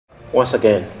Once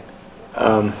again,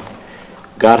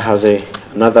 God has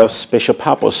another special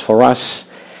purpose for us,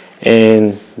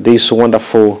 and this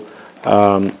wonderful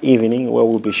evening where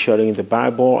we'll be sharing the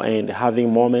Bible and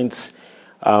having moments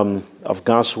of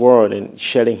God's Word and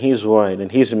sharing His Word and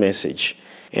His message.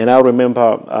 And I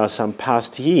remember some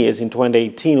past years in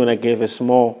 2018 when I gave a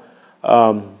small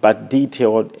but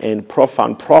detailed and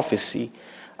profound prophecy.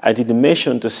 I did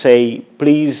mention to say,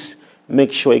 please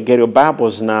make sure you get your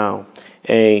Bibles now.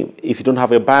 And if you don't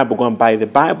have a Bible, go and buy the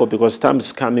Bible, because time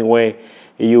is coming where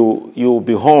you'll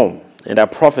be home. And I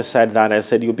prophesied that. I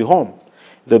said, you'll be home.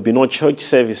 There'll be no church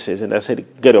services. And I said,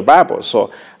 get your Bible.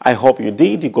 So I hope you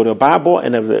did. You got your Bible.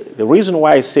 And the reason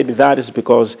why I said that is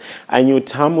because I knew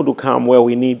time would come where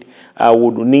we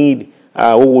would need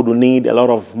a lot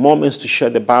of moments to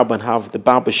share the Bible and have the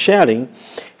Bible sharing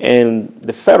and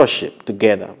the fellowship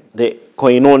together, the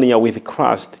koinonia with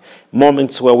Christ,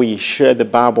 moments where we share the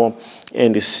Bible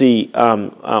and see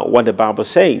what the Bible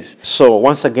says. So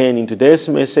once again, in today's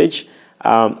message,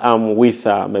 I'm with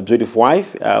my beautiful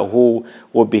wife who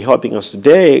will be helping us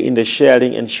today in the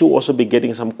sharing, and she'll also be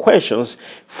getting some questions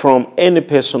from any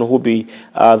person who will be,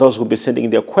 those who will be sending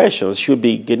their questions. She'll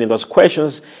be getting those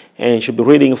questions and she'll be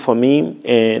reading for me,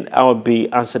 and I'll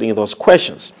be answering those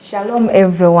questions. Shalom,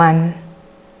 everyone.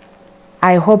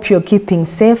 I hope you're keeping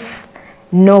safe.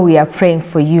 Know we are praying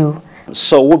for you.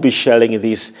 So we'll be sharing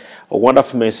this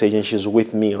wonderful message, and she's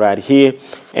with me right here.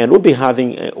 And we'll be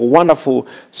having wonderful,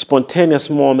 spontaneous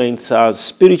moments,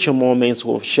 spiritual moments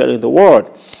of sharing the word.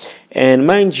 And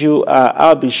mind you,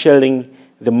 I'll be sharing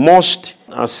the most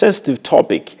sensitive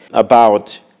topic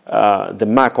about the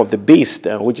mark of the beast,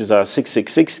 which is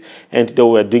 666, and today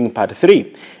we're doing part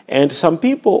 3. And some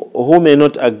people who may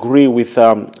not agree with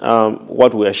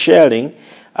what we are sharing,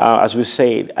 as we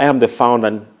said, I am the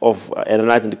founder of an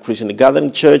Enlightened Christian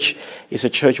Gathering Church. It's a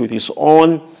church with its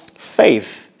own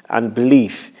faith and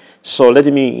belief. So let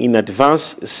me in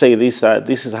advance say this,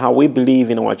 this is how we believe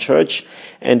in our church,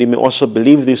 and you may also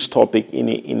believe this topic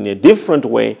in a different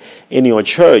way in your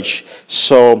church.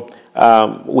 So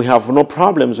we have no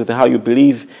problems with how you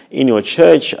believe in your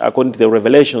church according to the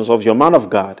revelations of your man of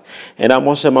God. And I'm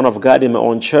also a man of God in my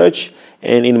own church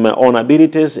and in my own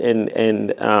abilities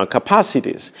and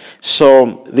capacities.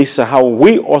 So this is how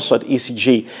we also at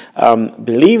ECG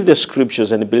believe the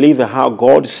scriptures and believe how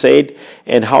God said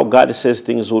and how God says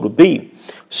things would be.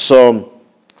 So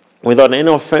without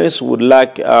any offense, we would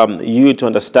like you to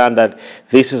understand that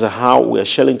this is how we are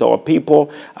sharing to our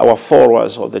people, our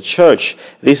followers of the church.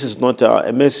 This is not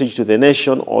a message to the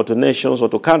nation or to nations or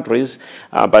to countries,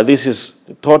 but this is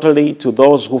totally to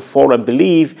those who follow and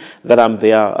believe that I'm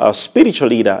their spiritual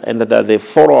leader and that they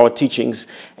follow our teachings,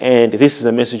 and this is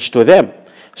a message to them.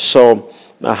 So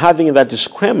having that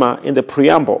disclaimer in the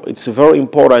preamble, it's very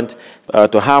important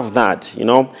to have that,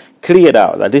 cleared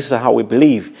out, that this is how we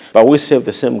believe, but we serve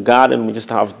the same God, and we just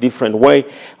have different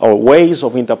ways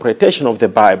of interpretation of the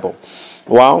Bible.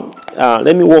 Well,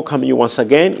 let me welcome you once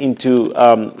again into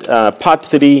part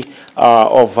 3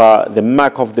 of the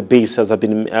mark of the beast, as I've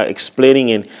been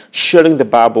explaining and sharing the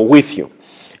Bible with you.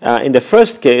 In the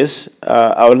first case,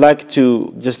 I would like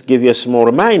to just give you a small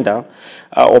reminder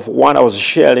of what I was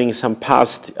sharing some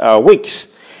past weeks.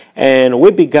 And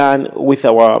we began with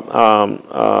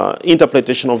our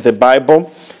interpretation of the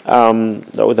Bible,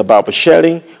 with the Bible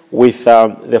sharing, with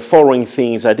the following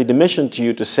things I did mention to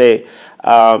you to say.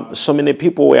 So many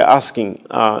people were asking,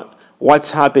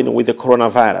 what's happening with the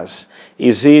coronavirus?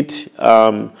 Is it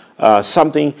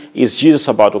something, is Jesus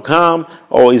about to come,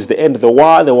 or is the end of the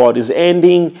world is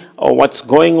ending, or what's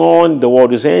going on, the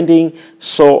world is ending?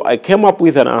 So I came up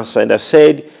with an answer, and I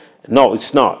said, no,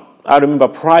 it's not. I remember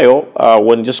prior,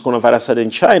 when just coronavirus started in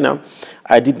China,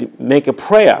 I did make a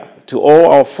prayer to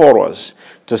all our followers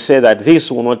to say that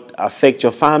this will not affect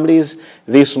your families,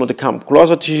 this will not come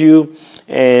closer to you.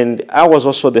 And I was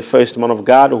also the first man of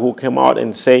God who came out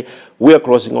and say, we are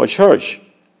closing our church.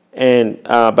 And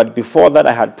but before that,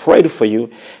 I had prayed for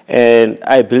you, and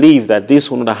I believe that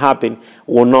this will not happen,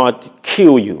 will not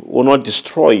kill you, will not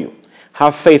destroy you.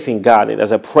 Have faith in God, and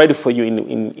as I prayed for you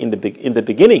in the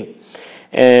beginning.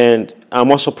 And I'm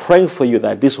also praying for you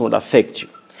that this won't affect you.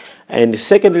 And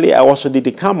secondly, I also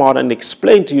did come out and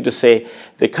explain to you to say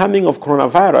the coming of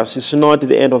coronavirus is not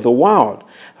the end of the world.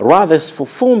 Rather, it's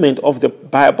fulfillment of the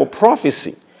Bible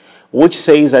prophecy, which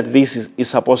says that this is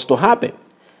supposed to happen.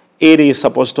 It is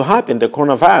supposed to happen. The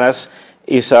coronavirus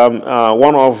is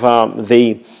one of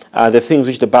the things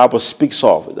which the Bible speaks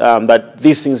of, that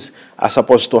these things are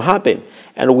supposed to happen.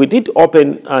 And we did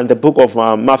open the book of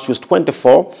Matthew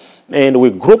 24, and we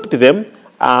grouped them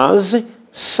as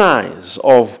signs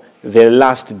of the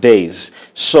last days.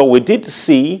 So we did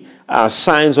see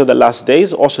signs of the last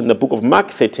days, also in the book of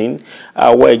Mark 13,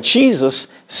 where Jesus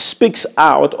speaks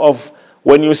out of,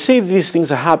 when you see these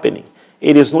things are happening,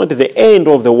 it is not the end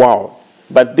of the world,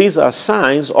 but these are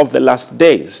signs of the last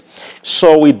days.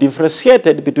 So we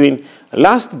differentiated between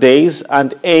last days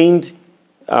and end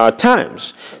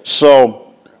times.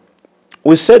 So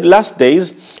we said last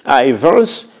days are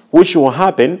events which will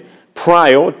happen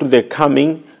prior to the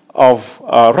coming of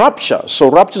rapture. So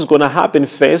rapture is going to happen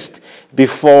first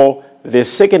before the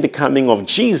second coming of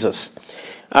Jesus.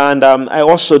 And I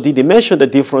also did mention the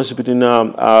difference between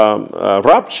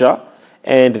rapture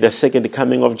and the second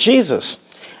coming of Jesus.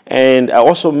 And I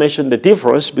also mentioned the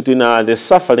difference between the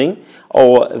suffering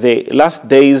or the last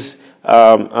days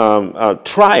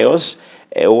trials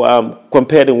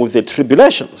compared with the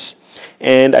tribulations.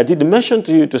 And I did mention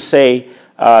to you to say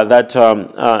that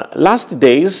last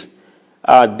days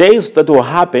are days that will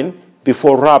happen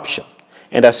before rapture.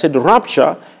 And I said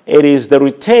rapture, it is the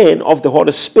return of the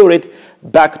Holy Spirit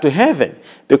back to heaven.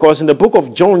 Because in the book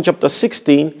of John chapter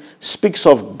 16 speaks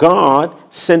of God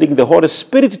sending the Holy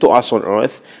Spirit to us on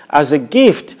earth as a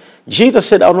gift. Jesus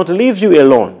said, I will not leave you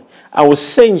alone. I will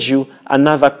send you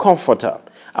another comforter.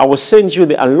 I will send you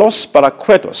the allos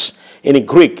parakletos, in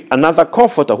Greek, another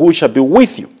comforter who shall be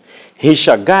with you. He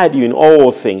shall guide you in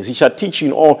all things. He shall teach you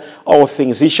in all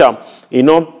things. He shall,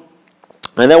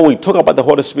 and then we talk about the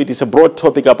Holy Spirit. It's a broad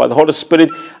topic about the Holy Spirit.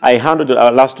 I handled it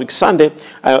last week Sunday.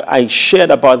 I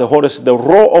shared about the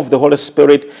role of the Holy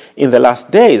Spirit in the last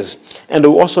days. And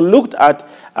we also looked at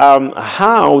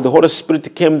how the Holy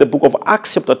Spirit came in the book of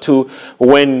Acts chapter 2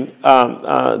 when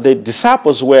the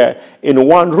disciples were in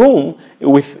one room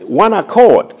with one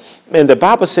accord. And the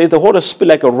Bible says the Holy Spirit,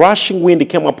 like a rushing wind,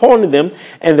 came upon them,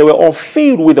 and they were all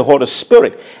filled with the Holy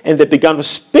Spirit. And they began to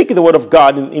speak the word of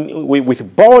God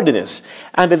with boldness.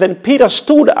 And then Peter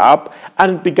stood up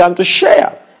and began to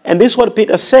share. And this is what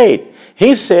Peter said.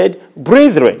 He said,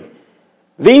 brethren,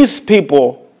 these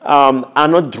people are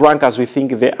not drunk as we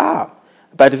think they are.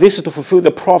 But this is to fulfill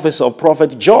the prophecy of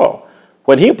Prophet Joel,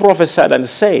 when he prophesied and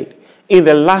said, in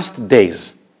the last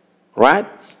days, right?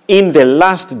 In the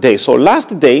last days. So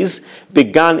last days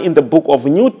began in the book of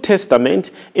New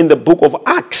Testament, in the book of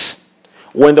Acts.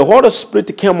 When the Holy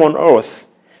Spirit came on earth,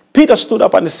 Peter stood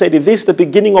up and said, this is the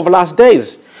beginning of last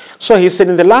days. So he said,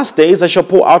 in the last days I shall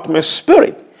pour out my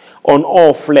spirit on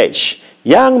all flesh.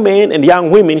 Young men and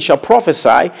young women shall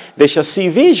prophesy. They shall see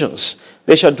visions.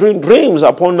 They shall dream dreams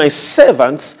upon my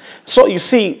servants. So you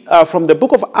see, from the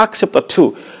book of Acts chapter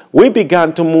 2, we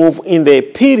began to move in the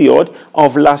period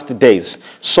of last days.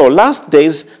 So last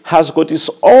days has got its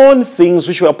own things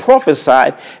which were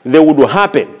prophesied they would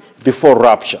happen before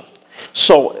rapture.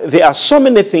 So there are so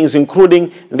many things,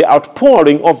 including the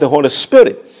outpouring of the Holy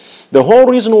Spirit. The whole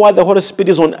reason why the Holy Spirit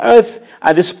is on earth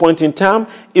at this point in time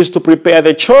is to prepare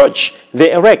the church,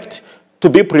 the elect, to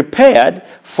be prepared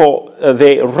for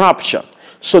the rapture.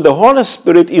 So the Holy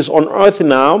Spirit is on earth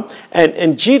now,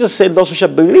 and Jesus said, those who shall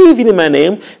believe in my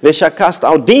name, they shall cast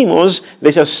out demons,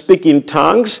 they shall speak in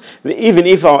tongues. Even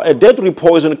if a deadly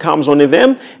poison comes on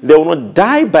them, they will not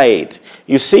die by it.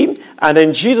 You see? And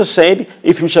then Jesus said,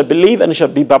 if you shall believe and shall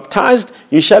be baptized,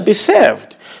 you shall be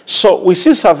saved. So we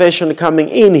see salvation coming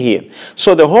in here.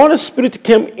 So the Holy Spirit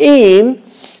came in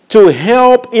to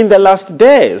help in the last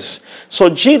days. So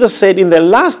Jesus said in the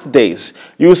last days,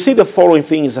 you will see the following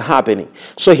things happening.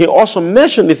 So he also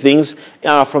mentioned the things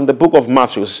from the book of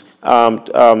Matthew.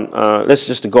 Let's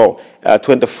just go.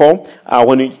 24.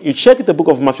 When you check the book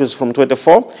of Matthew from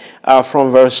 24,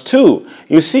 from verse 2,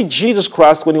 you see Jesus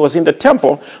Christ when he was in the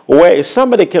temple, where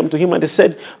somebody came to him and they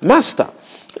said, Master,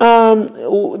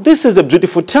 this is a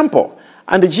beautiful temple.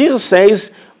 And Jesus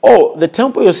says, oh, the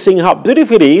temple you're seeing how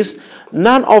beautiful it is,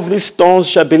 none of these stones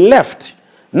shall be left.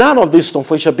 None of these stones,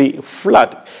 for it shall be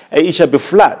flat. It shall be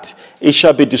flat. It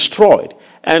shall be destroyed.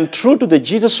 And true to the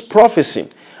Jesus prophecy,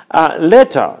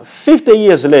 later, 50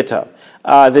 years later,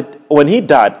 when he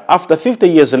died, after 50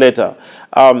 years later,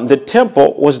 the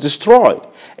temple was destroyed.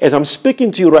 As I'm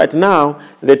speaking to you right now,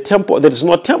 the temple, there is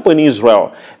no temple in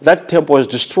Israel. That temple is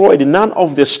destroyed. None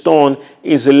of the stone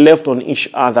is left on each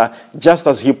other, just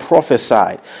as he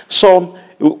prophesied. So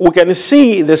we can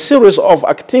see the series of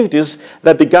activities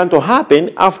that began to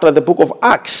happen after the book of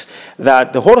Acts,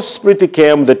 that the Holy Spirit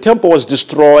came, the temple was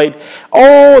destroyed,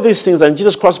 all these things. And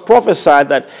Jesus Christ prophesied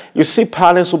that, you see,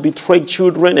 parents will betray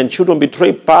children and children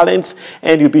betray parents,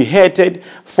 and you'll be hated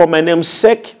for my name's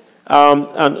sake.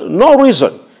 And no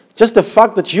reason. Just the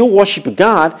fact that you worship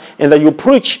God and that you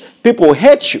preach, people will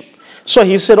hate you. So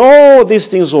he said all these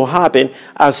things will happen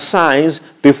as signs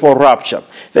before rapture.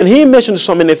 Then he mentioned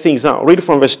so many things. Now, read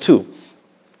from verse 2.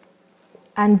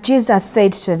 And Jesus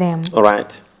said to them, All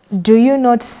right. Do you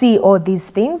not see all these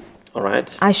things? All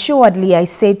right. Assuredly I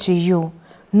say to you,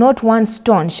 not one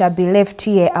stone shall be left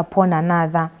here upon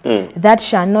another, that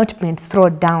shall not be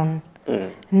thrown down.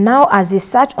 Now as he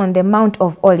sat on the Mount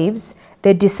of Olives,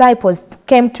 the disciples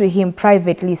came to him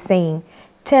privately, saying,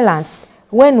 Tell us,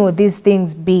 when will these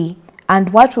things be?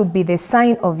 And what will be the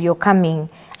sign of your coming?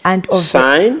 And of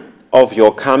of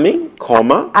your coming,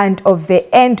 comma, and of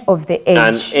the end of the age.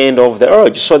 And end of the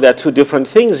age. So there are two different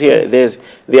things here. Yes.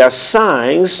 There are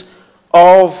signs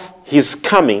of his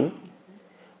coming,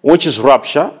 which is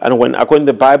rapture. And when, according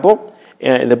to the Bible,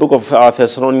 in the book of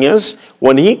Thessalonians,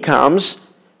 when he comes,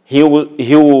 he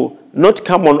will not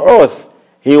come on earth.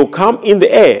 He will come in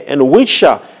the air. And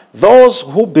those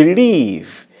who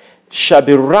believe shall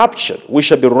be raptured. We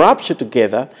shall be raptured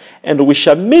together, and we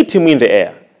shall meet him in the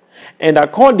air. And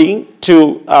according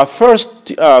to 1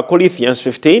 Corinthians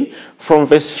 15, from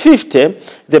verse 50,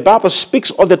 the Bible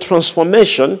speaks of the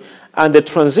transformation and the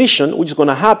transition which is going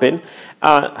to happen,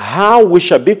 how we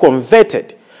shall be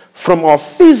converted from our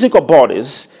physical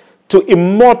bodies to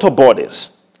immortal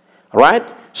bodies.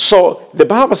 Right? So the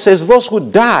Bible says those who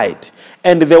died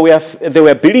and they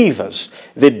were believers,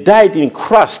 they died in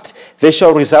Christ, they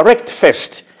shall resurrect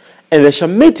first, and they shall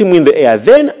meet him in the air.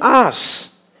 Then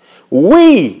us,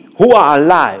 we who are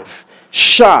alive,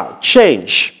 shall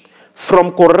change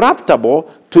from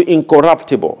corruptible to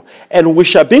incorruptible, and we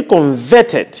shall be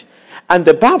converted. And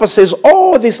the Bible says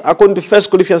all this, according to 1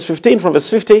 Corinthians 15, from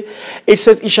verse 50, it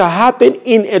says it shall happen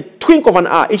in a twinkle of an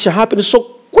eye. It shall happen so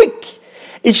quick.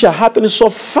 It shall happen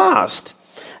so fast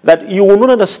that you will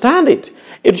not understand it.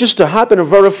 It just to happen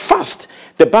very fast.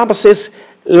 The Bible says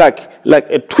like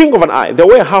a twinkle of an eye. The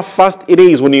way how fast it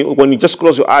is when you just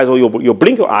close your eyes or you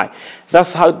blink your eye.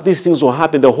 That's how these things will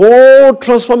happen. The whole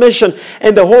transformation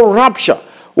and the whole rapture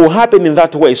will happen in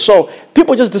that way. So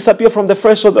people just disappear from the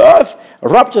face of the earth.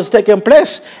 Rapture has taken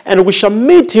place, and we shall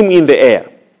meet him in the air.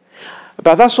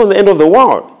 But that's on the end of the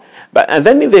world. And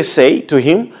then they say to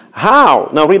him, how?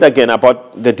 Now read again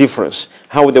about the difference.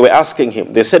 How they were asking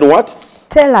him. They said what?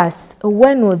 Tell us,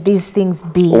 when will these things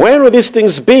be? When will these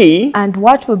things be? And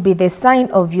what will be the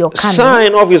sign of your coming?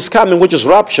 Sign of his coming, which is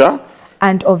rapture.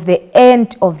 And of the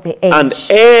end of the age. And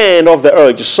end of the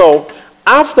age. So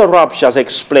after rapture, as I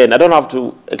explained, I don't have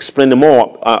to explain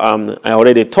more. I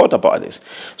already taught about this.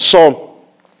 So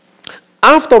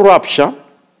after rapture,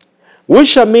 we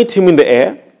shall meet him in the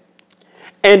air.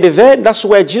 And then that's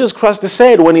where Jesus Christ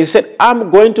said, when he said, I'm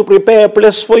going to prepare a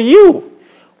place for you.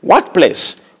 What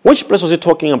place? Which place was he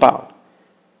talking about?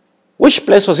 Which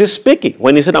place was he speaking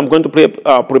when he said, I'm going to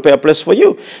prepare a place for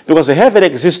you? Because the heaven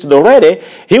existed already.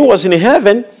 He was in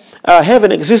heaven.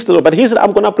 Heaven existed, but he said,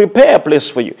 I'm going to prepare a place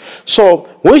for you. So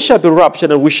we shall be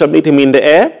raptured and we shall meet him in the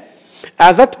air.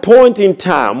 At that point in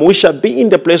time, we shall be in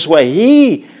the place where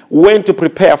he went to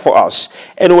prepare for us.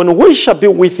 And when we shall be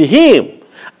with him,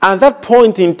 at that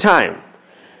point in time,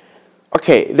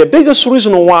 okay, the biggest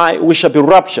reason why we shall be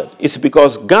raptured is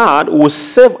because God will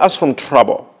save us from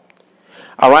trouble.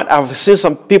 All right, I've seen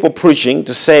some people preaching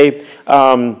to say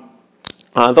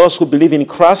those who believe in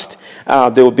Christ,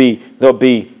 there will be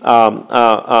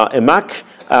a mark.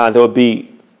 They'll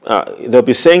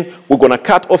be saying, we're going to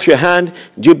cut off your hand.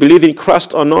 Do you believe in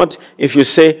Christ or not? If you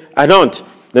say, I don't,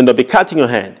 then they'll be cutting your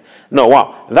hand. No,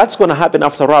 wow, that's going to happen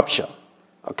after rapture.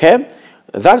 Okay?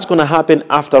 That's going to happen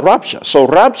after rapture. So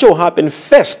rapture will happen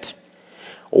first.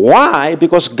 Why?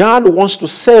 Because God wants to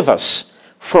save us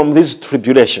from these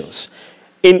tribulations.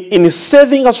 In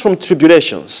saving us from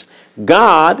tribulations,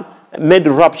 God made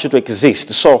rapture to exist.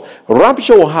 So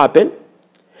rapture will happen.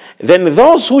 Then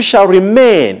those who shall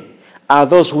remain are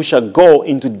those who shall go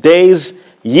into days,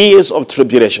 years of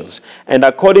tribulations. And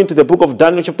according to the book of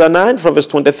Daniel chapter 9 from verse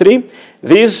 23,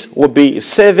 this will be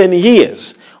 7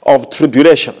 years of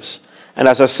tribulations. And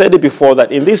as I said it before,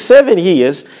 that in these 7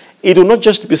 years, it will not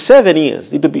just be 7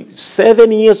 years. It will be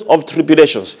 7 years of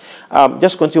tribulations.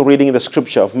 Just continue reading the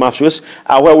scripture of Matthew,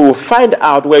 where we will find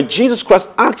out where Jesus Christ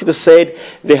actually said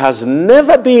there has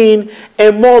never been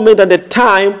a moment and a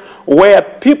time where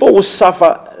people will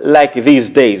suffer like these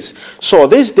days. So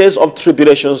these days of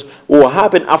tribulations will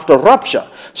happen after rapture.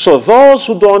 So those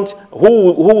who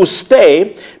will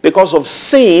stay because of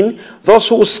sin, those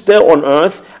who will stay on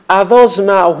earth, are those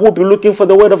now who will be looking for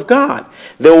the word of God.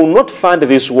 They will not find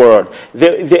this word.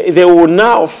 They will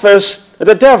now face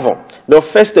the devil. They'll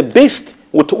face the beast.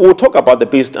 We'll talk about the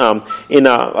beast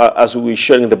as we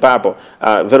share in the Bible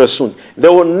very soon. They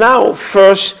will now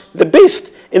face the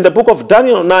beast. in the book of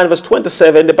Daniel 9 verse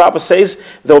 27, the Bible says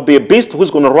there will be a beast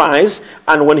who's going to rise,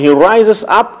 and when he rises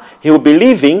up, he will be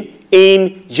living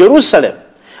in Jerusalem.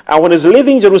 And when he's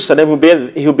living in Jerusalem,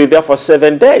 he'll be there for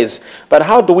 7 days. But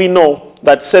how do we know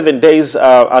that 7 days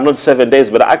are not 7 days,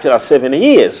 but actually are 7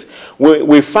 years?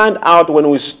 We find out when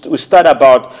we start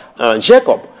about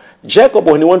Jacob. Jacob,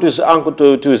 when he went to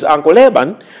his uncle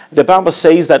Laban, the Bible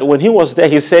says that when he was there,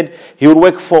 he said he would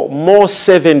work for more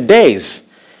 7 days.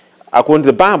 According to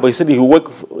the Bible, he said he would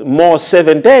work more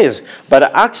 7 days.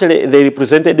 But actually, they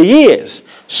represented the years.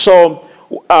 So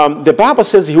the Bible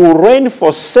says he will reign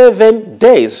for 7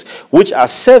 days, which are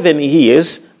 7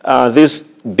 years. This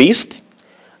beast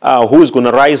who is going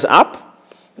to rise up.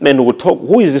 And we'll talk,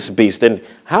 who is this beast and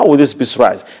how will this beast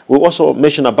rise? We also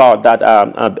mentioned about that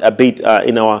a bit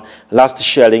in our last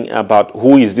sharing about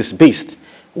who is this beast.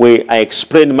 I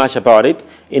explained much about it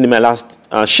in my last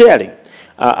sharing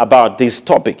about this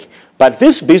topic. But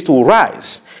this beast will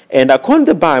rise. And according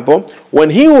to the Bible, when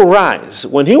he will rise,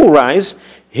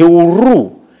 he will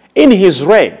rule in his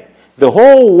reign. The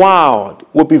whole world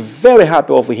will be very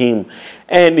happy of him.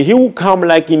 And he will come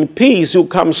like in peace. He will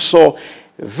come so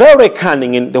very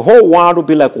cunning, and the whole world will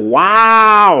be like,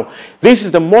 wow, this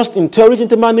is the most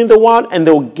intelligent man in the world, and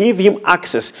they will give him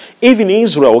access. Even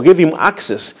Israel will give him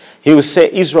access.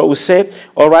 Israel will say,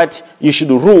 all right, you should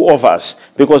rule over us,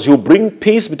 because he will bring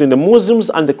peace between the Muslims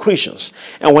and the Christians.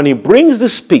 And when he brings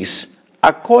this peace,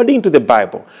 according to the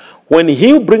Bible, when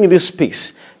he will bring this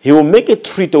peace, he will make a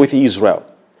treaty with Israel,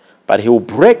 but he will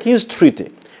break his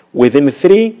treaty within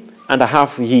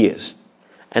 3.5 years.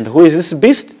 And who is this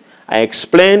beast? I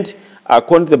explained,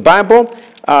 according to the Bible,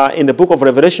 in the book of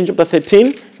Revelation chapter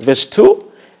 13, verse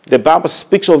 2, the Bible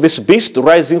speaks of this beast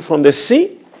rising from the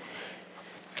sea.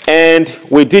 And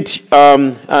we did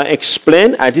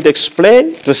explain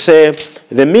to say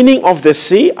the meaning of the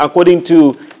sea, according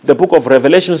to the book of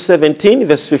Revelation 17,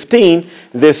 verse 15,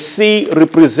 the sea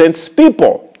represents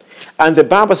people. And the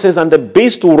Bible says, and the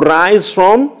beast will rise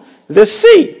from the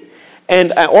sea.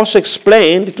 And I also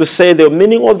explained to say the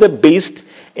meaning of the beast,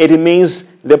 it means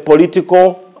the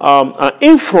political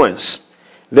influence.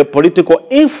 The political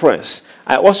influence.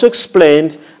 I also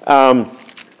explained the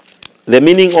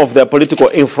meaning of the political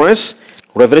influence.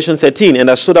 Revelation 13. And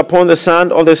I stood upon the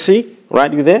sand of the sea.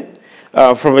 Right, you there?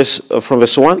 From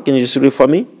verse 1. Can you just read for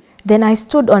me? Then I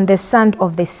stood on the sand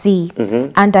of the sea,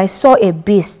 and I saw a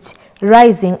beast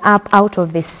rising up out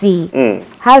of the sea,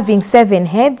 having 7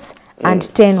 heads and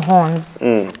 10 horns,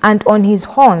 and on his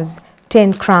horns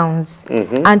 10 crowns,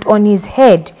 and on his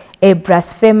head a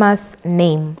blasphemous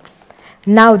name.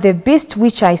 Now the beast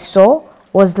which I saw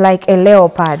was like a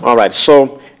leopard. All right,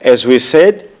 so as we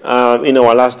said in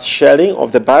our last sharing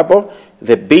of the Bible,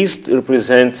 the beast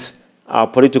represents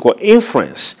political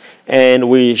influence. And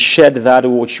we shared that,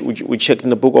 which we checked in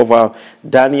the book of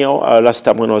Daniel last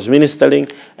time when I was ministering,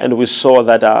 and we saw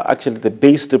that actually the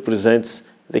beast represents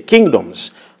the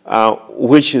kingdoms,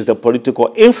 which is the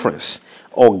political influence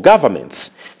or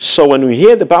governments. So when we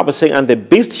hear the Bible saying, and the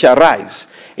beast shall rise,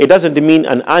 it doesn't mean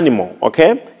an animal,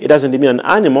 okay? It doesn't mean an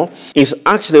animal. It's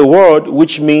actually a word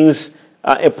which means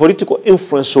a political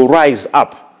influence will rise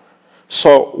up.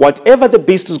 So whatever the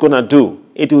beast is going to do,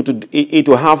 it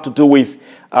will have to do with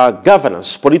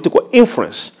governance, political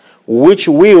influence, which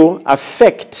will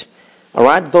affect, all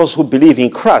right, those who believe in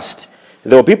Christ.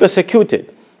 They will be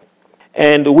persecuted.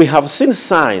 And we have seen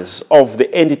signs of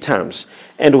the end times,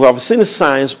 and we have seen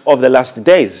signs of the last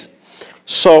days.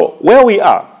 So where we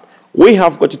are, we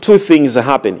have got 2 things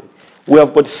happening. We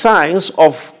have got signs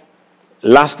of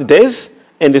last days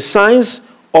and the signs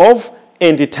of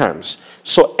end times.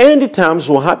 So end times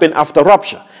will happen after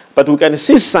rapture, but we can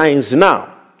see signs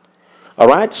now. All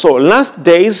right, so last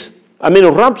days,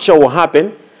 rapture will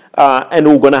happen, and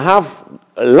we're going to have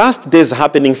last days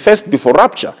happening first before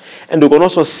rapture. And we're going to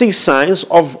also see signs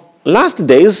of last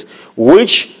days,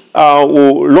 which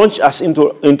will launch us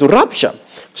into rapture.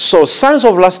 So signs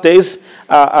of last days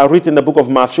are written in the book of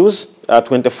Matthew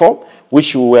 24,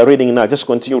 which we are reading now. Just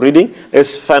continue reading.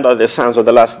 Let's find out the signs of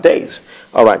the last days.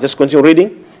 All right, just continue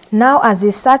reading. Now as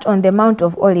he sat on the Mount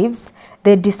of Olives,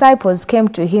 the disciples came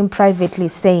to him privately,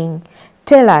 saying,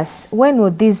 Tell us, when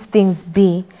will these things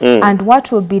be, and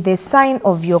what will be the sign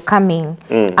of your coming,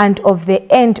 and of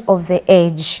the end of the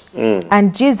age?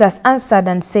 And Jesus answered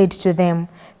and said to them,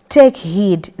 Take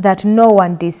heed that no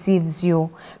one deceives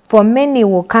you, for many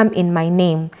will come in my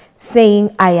name,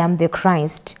 saying, I am the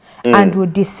Christ, and will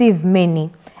deceive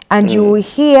many. And you will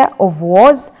hear of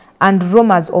wars and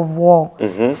rumors of war.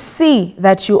 See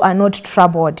that you are not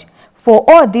troubled, for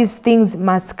all these things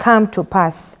must come to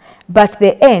pass, but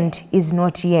the end is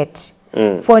not yet.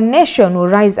 For nation will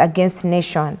rise against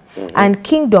nation, and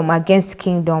kingdom against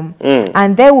kingdom.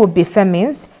 And there will be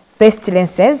famines,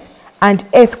 pestilences, and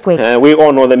earthquakes. We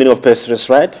all know the meaning of pestilence,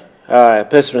 right?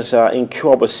 Pestilence are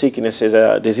incurable sicknesses,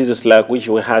 diseases like which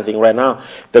we're having right now,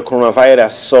 the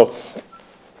coronavirus. So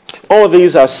all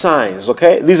these are signs,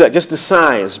 okay? These are just the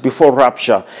signs before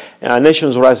rapture.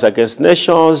 Nations rise against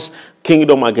nations,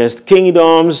 kingdom against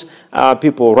kingdoms,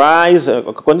 people rise.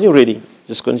 Continue reading.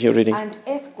 Just continue reading. And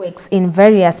earthquakes in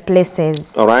various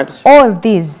places. All right. All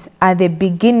these are the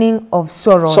beginning of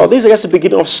sorrows. So this is just the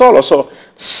beginning of sorrow. So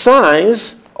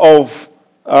signs of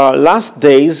last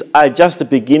days are just the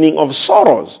beginning of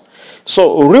sorrows.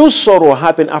 So real sorrow will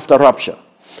happen after rapture.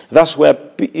 That's where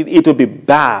it will be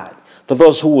bad to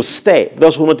those who will stay,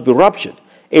 those who will not be raptured.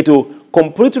 It will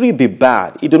completely be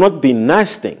bad. It will not be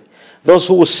nice thing. Those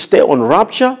who will stay on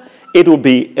rapture, it will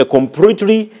be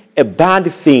completely a bad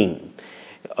thing.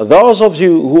 Those of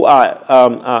you who are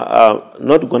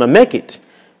not going to make it,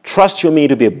 trust you me,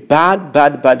 it will be a bad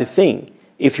thing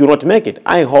if you not make it.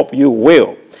 I hope you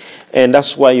will. And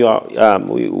that's why you are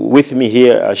with me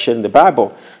here sharing the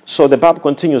Bible. So the Bible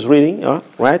continues reading,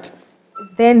 right?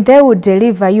 Then they will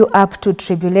deliver you up to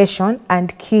tribulation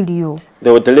and kill you.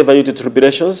 They will deliver you to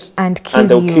tribulations and kill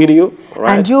they'll kill you.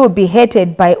 Right? And you will be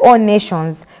hated by all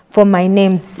nations for my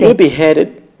name's sake. You'll be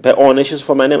hated by all nations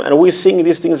for my name. And we're seeing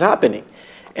these things happening.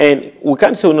 And we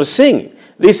can't say we're not seeing.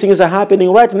 These things are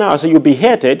happening right now. So you'll be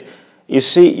hated. You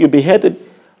see, you'll be hated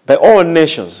by all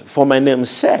nations for my name's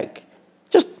sake.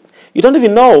 Just, you don't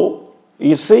even know.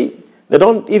 You see, they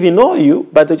don't even know you,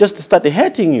 but they just start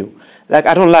hating you. Like,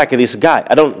 I don't like this guy.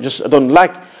 I don't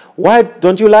like. Why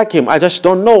don't you like him? I just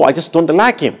don't know. I just don't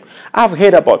like him. I've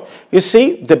heard about. You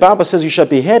see, the Bible says you shall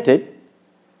be hated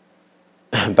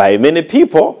by many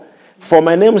people for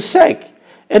my name's sake.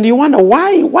 And you wonder,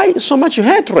 why so much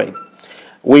hatred?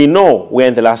 We know we're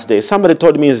in the last days. Somebody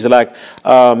told me, it's like,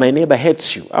 my neighbor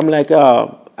hates you. I'm like,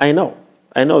 I know.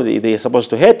 I know they're supposed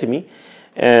to hate me.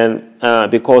 And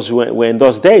because we're in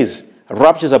those days,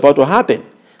 rapture is about to happen.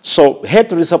 So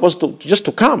hatred is supposed to just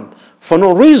to come for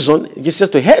no reason,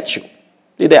 just to hate you.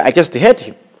 I just hate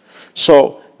him.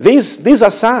 So these are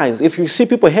signs. If you see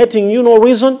people hating you no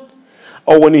reason,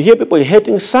 or when you hear people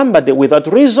hating somebody without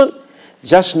reason,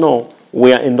 just know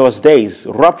we are in those days.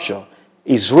 Rapture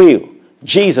is real.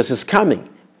 Jesus is coming.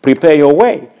 Prepare your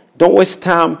way. Don't waste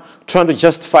time trying to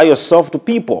justify yourself to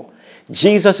people.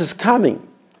 Jesus is coming.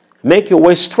 Make your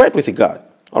way straight with God.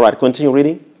 All right, continue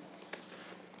reading.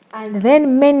 And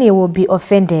then many will be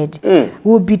offended,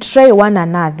 will betray one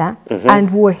another, and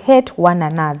will hate one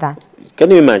another. Can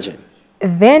you imagine?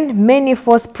 Then many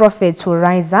false prophets will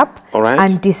rise up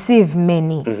and deceive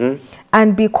many.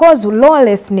 And because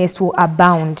lawlessness will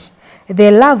abound,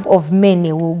 the love of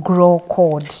many will grow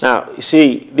cold. Now, you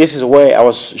see, this is where I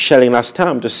was sharing last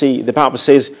time to see the Bible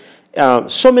says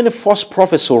so many false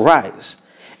prophets will rise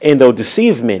and they'll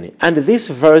deceive many. And this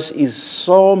verse is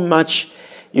so much,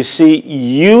 you see,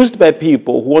 used by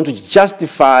people who want to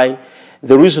justify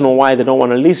the reason why they don't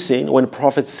want to listen when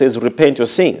prophet says, repent your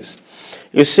sins.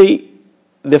 You see,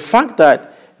 the fact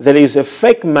that there is a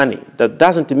fake money, that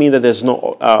doesn't mean that there's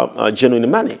no genuine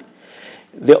money.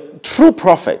 The true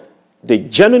prophet, the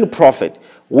genuine prophet,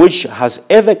 which has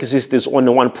ever existed, is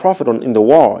only one prophet in the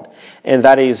world, and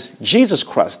that is Jesus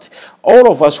Christ. All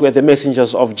of us were the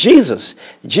messengers of Jesus.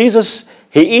 Jesus,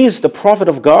 he is the prophet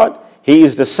of God. He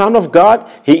is the Son of God.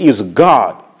 He is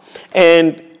God.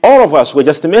 And all of us were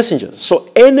just the messengers. So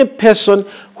any person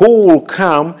who will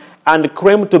come and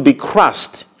claim to be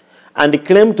Christ and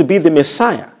claim to be the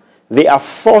Messiah, they are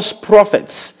false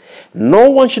prophets. No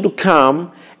one should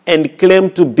come and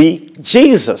claim to be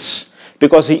Jesus,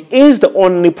 because he is the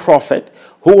only prophet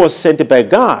who was sent by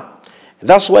God.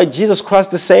 That's why Jesus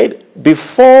Christ said,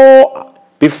 before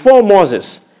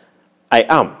Moses, I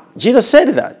am. Jesus said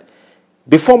that.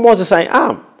 Before Moses, I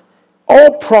am.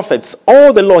 All prophets,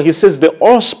 all the law, he says, they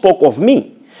all spoke of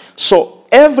me. So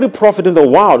every prophet in the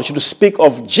world should speak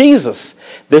of Jesus.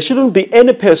 There shouldn't be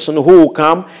any person who will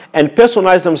come and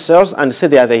personalize themselves and say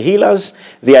they are the healers,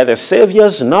 they are the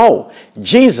saviors. No,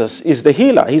 Jesus is the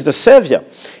healer. He's the savior.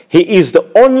 He is the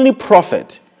only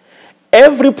prophet.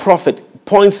 Every prophet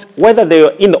points, whether they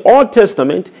are in the Old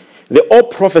Testament, they all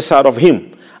prophesied of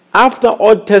him. After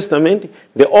Old Testament,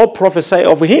 they all prophesy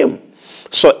of him.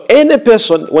 So any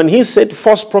person, when he said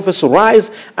false prophets rise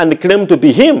and claim to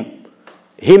be him,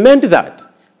 he meant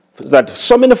that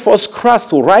so many false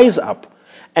Christs will rise up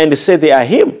and say they are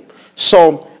him.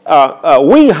 So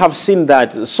we have seen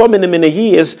that so many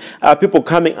years, people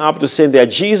coming up to say they are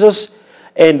Jesus,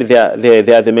 and they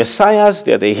are the Messiahs,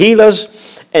 they are the healers,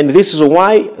 and this is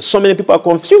why so many people are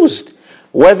confused.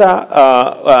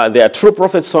 whether they are true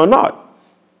prophets or not.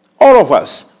 All of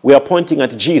us, we are pointing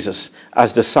at Jesus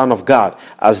as the Son of God,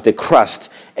 as the Christ.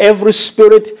 Every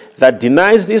spirit that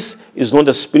denies this is not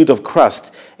the spirit of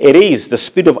Christ. It is the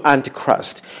spirit of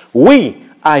Antichrist. We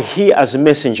are here as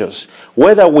messengers,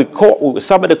 whether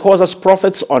somebody calls us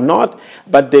prophets or not,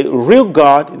 but the real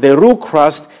God, the real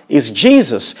Christ is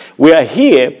Jesus. We are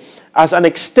here as an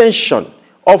extension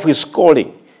of his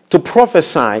calling to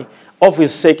prophesy of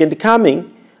his second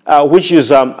coming, which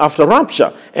is after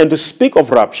rapture, and to speak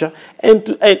of rapture, and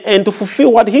to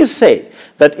fulfill what he said,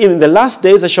 that in the last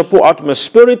days I shall pour out my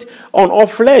spirit on all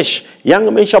flesh.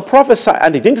 Young men shall prophesy.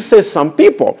 And he didn't say some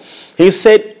people. He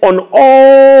said, on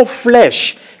all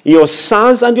flesh, your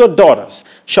sons and your daughters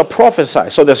shall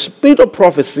prophesy. So the spirit of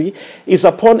prophecy is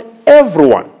upon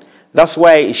everyone. That's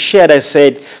why I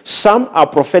said, some are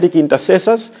prophetic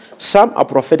intercessors, some are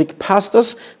prophetic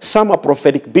pastors, some are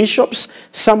prophetic bishops,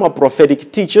 some are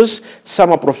prophetic teachers,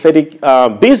 some are prophetic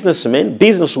businessmen,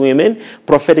 businesswomen,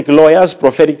 prophetic lawyers,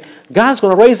 prophetic. God's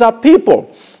going to raise up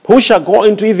people who shall go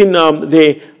into even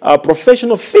the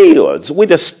professional fields with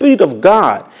the Spirit of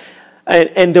God.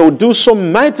 And they will do so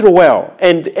mightily well,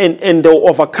 and they will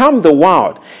overcome the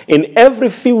world. In every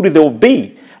field they will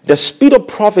be. The spirit of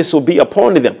prophecy will be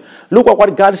upon them. Look at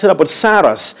what God said about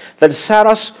Cyrus, that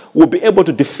Cyrus will be able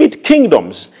to defeat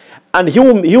kingdoms, and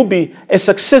he'll be a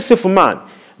successful man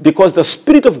because the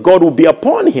Spirit of God will be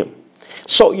upon him.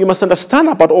 So you must understand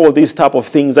about all these type of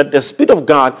things, that the Spirit of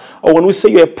God, or when we say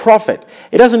you're a prophet,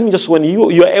 it doesn't mean just when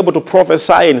you're able to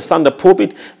prophesy and stand the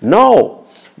pulpit. No.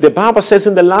 The Bible says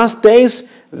in the last days,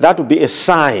 that will be a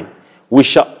sign. We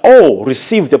shall all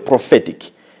receive the prophetic.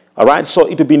 All right, so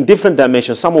it will be in different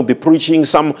dimensions. Some will be preaching,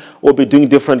 some will be doing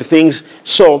different things.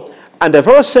 So, at the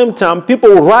very same time, people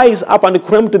will rise up and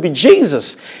claim to be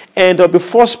Jesus. And there'll be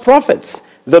false prophets.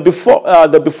 There'll be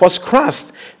false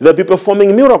Christ. They'll be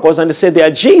performing miracles and they say they are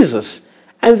Jesus.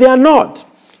 And they are not.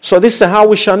 So this is how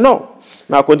we shall know.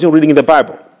 Now continue reading the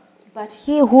Bible. But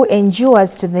he who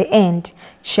endures to the end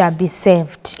shall be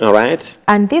saved. All right.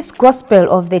 And this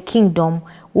gospel of the kingdom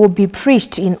will be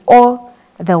preached in all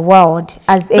the world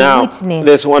as a witness.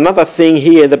 There's another thing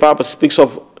here. The Bible speaks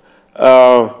of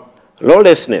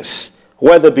lawlessness,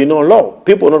 where there be no law.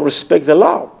 People don't respect the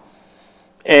law.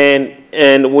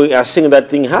 And we are seeing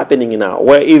that thing happening now,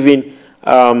 where even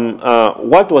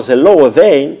what was a law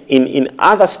then in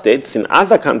other states, in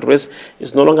other countries,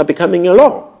 is no longer becoming a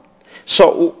law.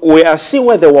 So we are seeing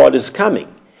where the world is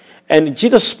coming. And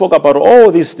Jesus spoke about all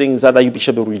these things, that you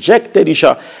shall be rejected.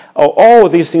 All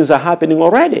these things are happening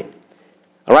already.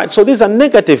 All right, so these are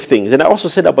negative things. And I also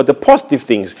said about the positive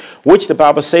things, which the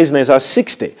Bible says in Isaiah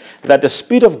 60, that the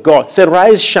Spirit of God said,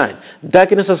 rise, shine.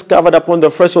 Darkness has covered upon the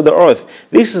face of the earth.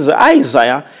 This is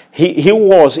Isaiah. He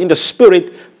was in the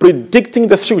Spirit predicting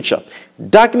the future.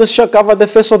 Darkness shall cover the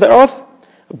face of the earth,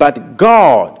 but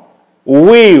God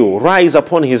will rise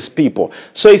upon his people.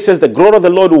 So he says the glory of the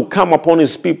Lord will come upon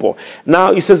his people.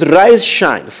 Now he says, rise,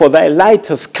 shine, for thy light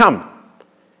has come.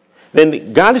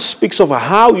 Then God speaks of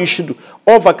how you should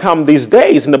overcome these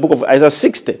days in the book of Isaiah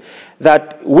 60,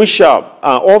 that we shall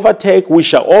overtake, we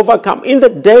shall overcome in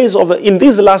in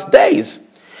these last days.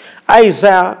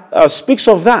 Isaiah speaks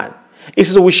of that. He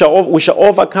says we shall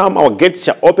overcome, our gates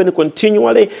shall open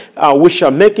continually, we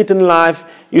shall make it in life.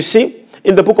 You see,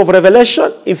 in the book of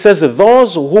Revelation, it says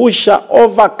those who shall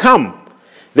overcome,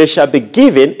 they shall be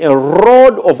given a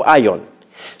rod of iron.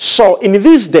 So in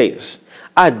these days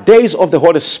are days of the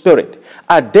Holy Spirit,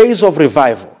 are days of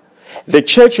revival. The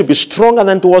church will be stronger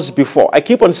than it was before. I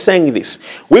keep on saying this.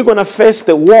 We're going to face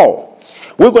the war.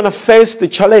 We're going to face the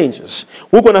challenges.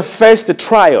 We're going to face the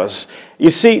trials. You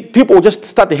see, people will just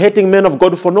start hating men of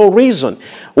God for no reason.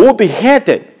 We'll be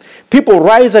hated. People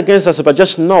rise against us, but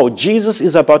just know Jesus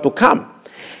is about to come.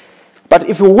 But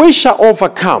if we shall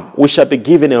overcome, we shall be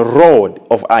given a rod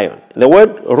of iron. The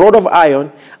word rod of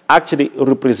iron actually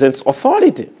represents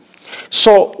authority.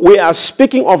 So we are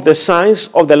speaking of the signs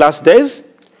of the last days.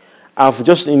 I've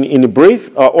just in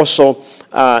brief, also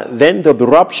then there'll be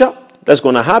rapture. That's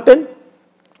going to happen.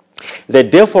 The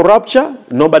day for rapture,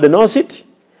 nobody knows it.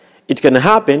 It can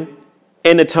happen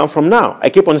any time from now. I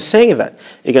keep on saying that.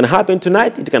 It can happen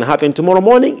tonight. It can happen tomorrow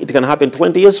morning. It can happen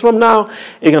 20 years from now.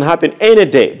 It can happen any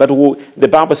day. But the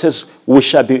Bible says we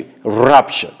shall be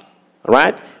raptured. All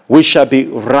right? We shall be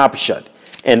raptured.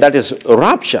 And that is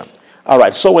rapture. All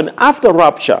right. So when after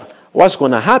rapture, what's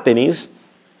going to happen is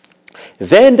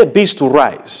then the beast will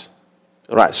rise.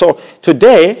 All right. So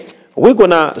today we're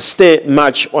going to stay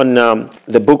much on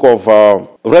the book of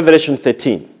Revelation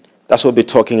 13. That's what we'll be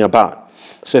talking about.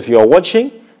 So if you are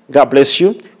watching, God bless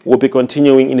you. We'll be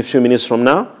continuing in a few minutes from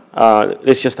now.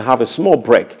 let's just have a small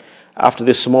break. After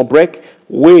this small break,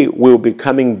 we will be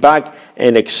coming back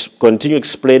and continue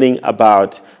explaining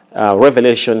about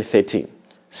Revelation 13.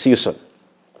 See you soon.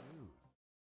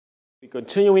 We're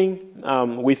continuing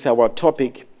with our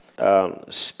topic,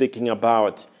 speaking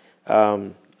about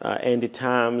end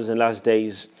times and last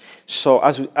days. So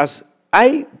as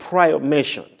I prior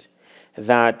mentioned,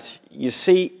 that you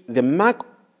see the mark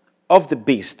of the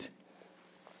beast,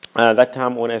 that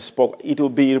time when I spoke, it will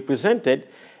be represented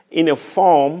in a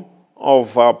form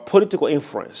of political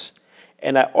influence.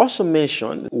 And I also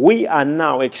mentioned we are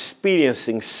now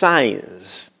experiencing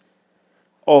signs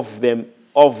of them,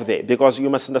 because you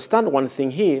must understand one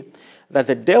thing here, that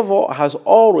the devil has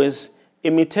always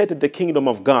imitated the kingdom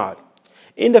of God.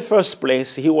 In the first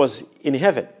place, he was in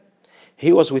heaven.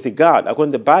 He was with God.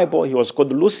 According to the Bible, he was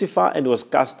called Lucifer and he was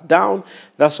cast down.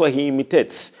 That's why he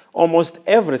imitates almost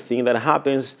everything that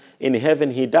happens in heaven,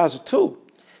 he does too.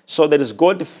 So there is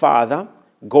God the Father,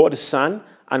 God the Son,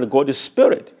 and God the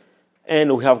Spirit.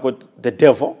 And we have got the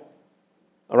devil,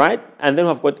 all right? And then we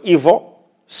have got evil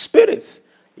spirits.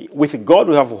 With God,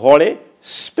 we have Holy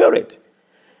Spirit.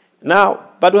 Now,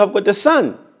 but we have got the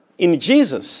Son in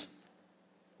Jesus.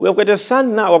 We have got the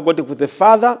Son now. We have got it with the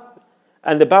Father.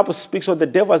 And the Bible speaks of the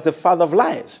devil as the father of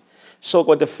lies. So we've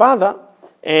got the Father,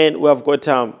 and we have got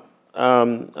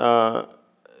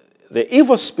the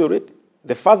evil spirit,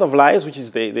 the father of lies, which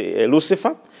is the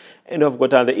Lucifer. And we've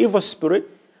got the evil spirit.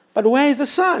 But where is the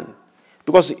Son?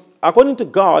 Because according to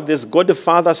God, there's God the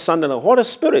Father, Son, and the Holy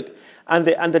Spirit. And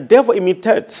the devil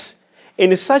imitates.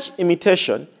 In such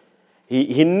imitation,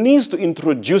 he needs to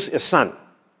introduce a son.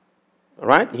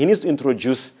 Right? He needs to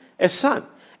introduce a son.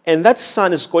 And that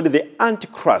son is called the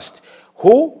Antichrist,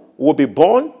 who will be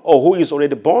born, or who is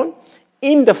already born,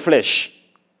 in the flesh.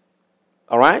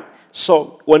 All right?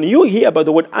 So when you hear about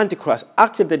the word Antichrist,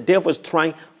 actually the devil is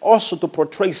trying also to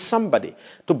portray somebody,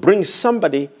 to bring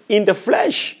somebody in the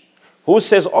flesh, who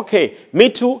says, okay, me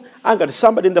too, I got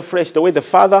somebody in the flesh, the way the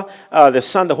Father, the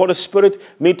Son, the Holy Spirit,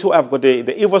 me too, I've got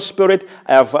the evil spirit,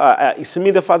 it's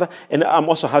me the Father, and I'm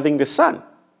also having the Son,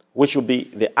 which will be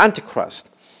the Antichrist.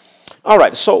 All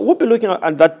right, so we'll be looking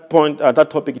at that point, that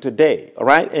topic today, all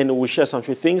right, and we'll share some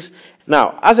few things.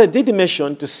 Now, as I did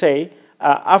mention to say,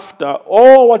 after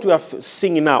all what we are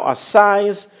seeing now are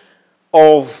signs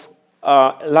of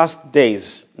last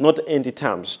days, not end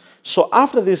times. So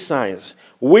after these signs,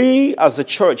 we as a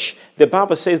church, the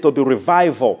Bible says there will be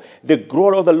revival. The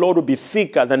glory of the Lord will be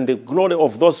thicker than the glory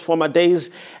of those former days.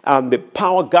 The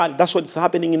power of God, that's what's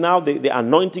happening now. The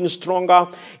anointing is stronger.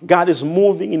 God is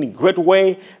moving in a great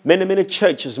way. Many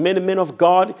churches, many men of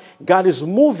God. God is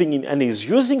moving in, and He's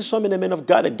using so many men of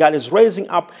God that God is raising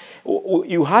up.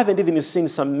 You haven't even seen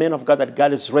some men of God that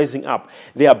God is raising up.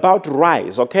 They're about to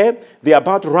rise, okay? They're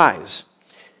about to rise.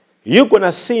 You're going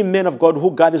to see men of God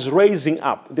who God is raising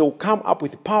up. They will come up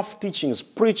with powerful teachings,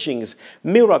 preachings,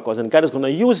 miracles, and God is going to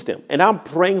use them. And I'm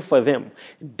praying for them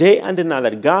day and night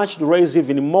that God should raise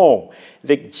even more.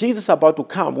 That Jesus is about to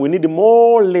come. We need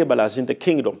more laborers in the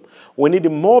kingdom. We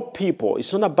need more people.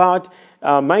 It's not about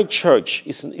my church.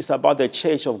 It's about the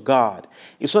church of God.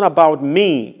 It's not about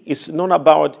me. It's not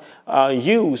about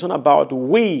you. It's not about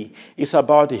we. It's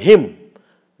about Him,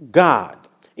 God.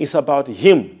 It's about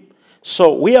Him.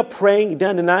 So we are praying day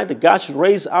and night that God should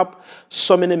raise up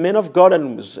so many men of God.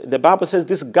 And the Bible says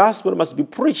this gospel must be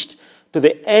preached to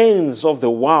the ends of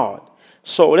the world.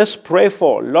 So let's pray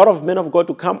for a lot of men of God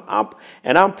to come up.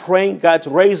 And I'm praying God to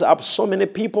raise up so many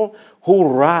people who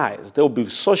rise. They'll be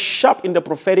so sharp in the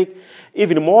prophetic,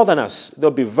 even more than us. They'll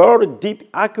be very deep,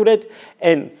 accurate.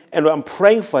 And I'm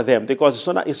praying for them because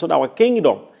it's not our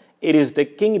kingdom. It is the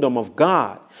kingdom of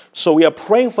God. So we are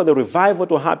praying for the revival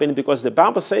to happen because the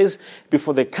Bible says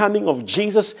before the coming of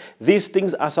Jesus, these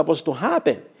things are supposed to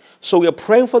happen. So we are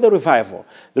praying for the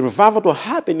revival to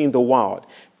happen in the world,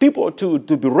 people to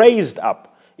be raised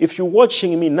up. If you're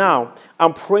watching me now,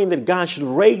 I'm praying that God should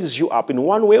raise you up in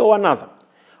one way or another,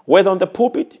 whether on the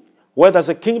pulpit, whether as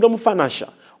a kingdom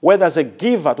financial, whether as a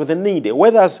giver to the needy,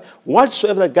 whether as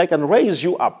whatsoever that God can raise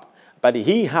you up. But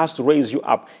He has to raise you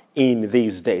up in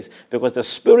these days because the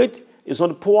Spirit is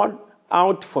not poured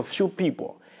out for few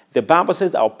people. The Bible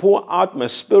says, I'll pour out my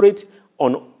Spirit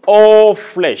on all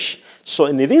flesh. So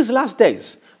in these last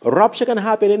days, rapture can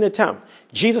happen anytime.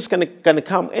 Jesus can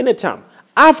come anytime.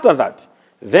 After that,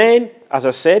 then, as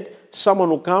I said, someone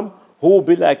will come who will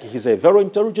be like, he's a very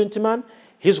intelligent man.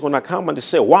 He's going to come and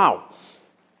say, wow,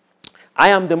 I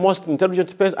am the most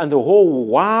intelligent person, and the whole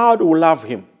world will love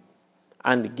him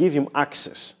and give him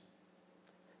access.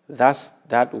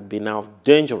 That would be now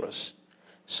dangerous.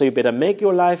 So you better make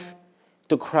your life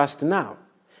to Christ now.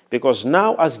 Because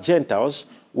now as Gentiles,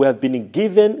 we have been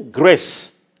given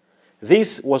grace.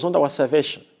 This was not our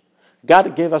salvation.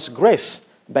 God gave us grace.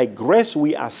 By grace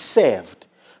we are saved.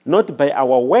 Not by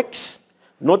our works,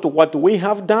 not what we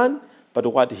have done, but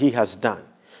what he has done.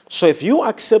 So if you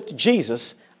accept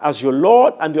Jesus as your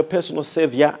Lord and your personal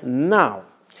Savior now,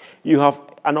 you have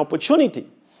an opportunity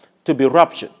to be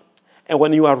raptured. And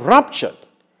when you are raptured,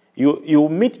 you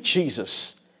meet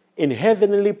Jesus in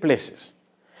heavenly places.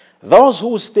 Those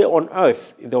who stay on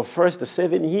earth in the first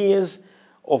 7 years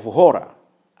of horror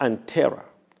and terror,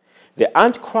 the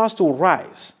Antichrist will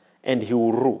rise and he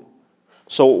will rule.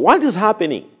 So what is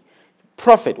happening?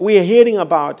 Prophet, we are hearing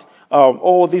about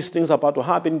all these things about to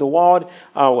happen in the world.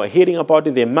 We're hearing about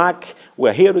the mark.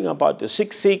 We're hearing about the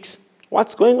 666.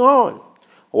 What's going on?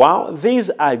 Well, these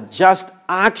are just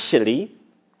actually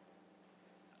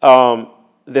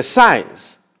the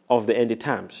signs of the end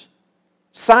times.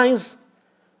 Signs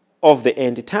of the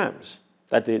end times,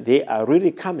 that they are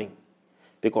really coming.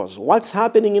 Because what's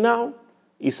happening now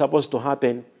is supposed to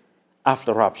happen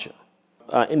after rapture.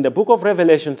 In the book of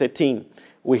Revelation 13,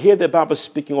 we hear the Bible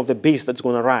speaking of the beast that's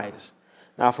going to rise.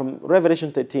 Now from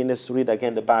Revelation 13, let's read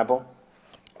again the Bible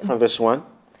from verse 1.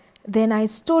 Then I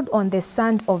stood on the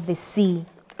sand of the sea.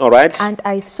 All right. And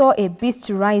I saw a beast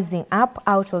rising up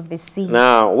out of the sea.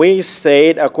 Now, we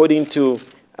said, according to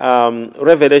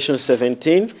Revelation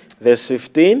 17, verse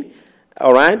 15,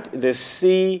 all right, the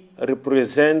sea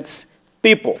represents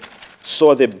people.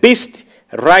 So the beast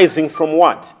rising from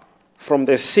what? From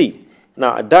the sea.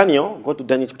 Now, Daniel, go to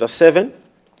Daniel chapter 7,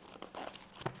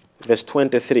 verse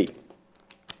 23.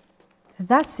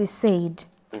 Thus he said,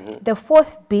 the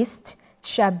fourth beast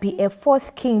shall be a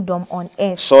fourth kingdom on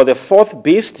earth. So the fourth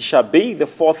beast shall be the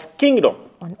fourth kingdom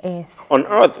On earth. on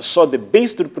earth. So the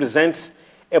beast represents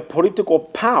a political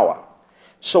power.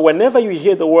 So whenever you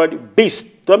hear the word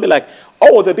beast, don't be like,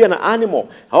 oh, there'll be an animal.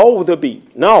 Oh, there'll be.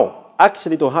 No,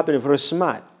 actually it will happen very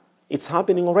smart. It's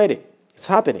happening already. It's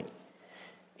happening.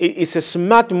 It's a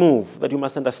smart move that you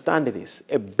must understand this.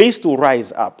 A beast will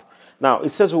rise up. Now, it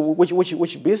says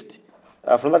which beast?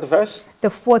 From that verse? The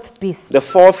fourth beast. The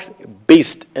fourth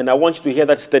beast. And I want you to hear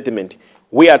that statement.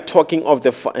 We are talking of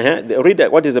read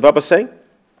that. What is the Bible saying?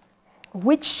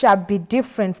 Which shall be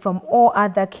different from all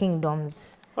other kingdoms.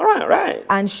 All right, right.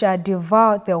 And shall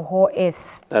devour the whole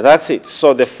earth. Now that's it.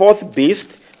 So the fourth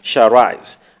beast shall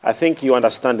rise. I think you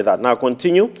understand that. Now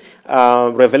continue.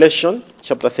 Revelation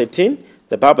chapter 13.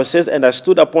 The Bible says, and I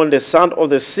stood upon the sand of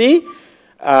the sea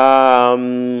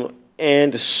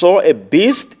and saw a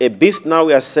beast. A beast now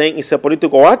we are saying is a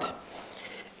political what?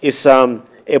 It's a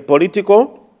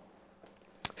political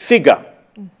figure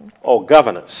or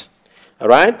governance. All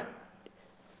right?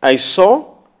 I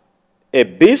saw a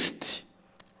beast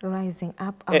rising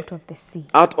up out of the sea.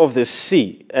 Out of the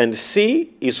sea. And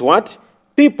sea is what?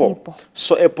 People.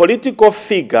 So a political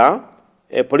figure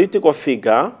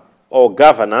or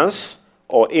governance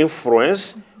or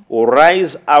influence will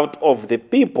rise out of the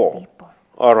people.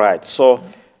 All right. So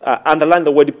underline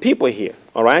the word people here.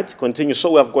 All right. Continue.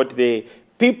 So we have got the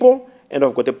people and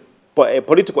we've got a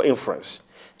political influence.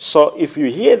 So if you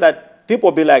hear that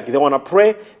people be like, they want to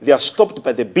pray, they are stopped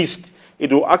by the beast,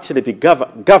 it will actually be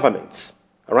governments.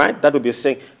 All right. That will be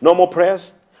saying no more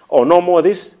prayers, or no more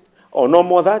this, or no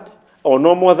more that, or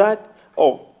no more that,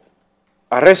 or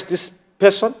arrest this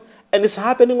person. And it's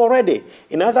happening already.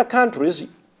 In other countries,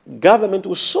 government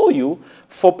will sue you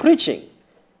for preaching.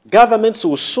 Governments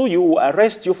will sue you, will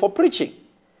arrest you for preaching.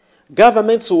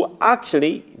 Governments will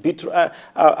actually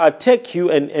take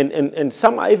you, and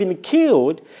some are even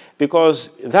killed, because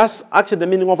that's actually the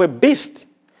meaning of a beast.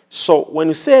 So when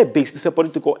you say a beast, it's a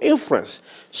political influence.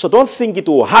 So don't think it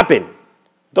will happen.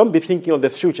 Don't be thinking of the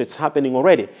future. It's happening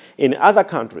already. In other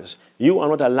countries, you are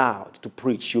not allowed to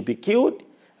preach. You'll be killed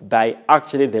by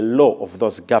actually the law of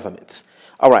those governments.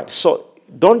 All right, so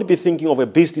don't be thinking of a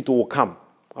beast it will come.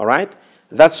 All right,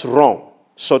 that's wrong.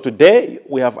 So today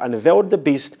we have unveiled the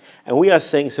beast, and we are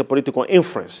saying it's a political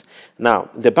influence. Now,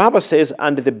 the Bible says,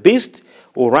 and the beast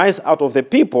will rise out of the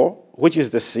people, which is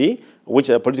the sea, which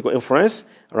is a political influence,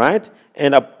 right?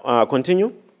 And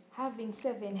continue. Having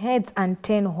 7 heads and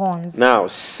 10 horns. Now,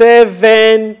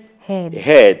 7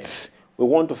 heads. We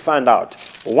want to find out,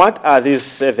 what are these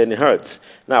 7 heads?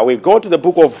 Now, we go to the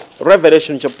book of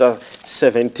Revelation chapter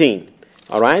 17.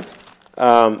 All right?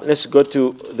 Let's go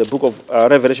to the book of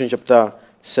Revelation chapter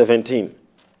 17,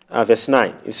 verse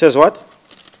 9. It says what?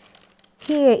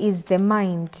 Here is the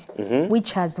mind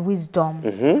which has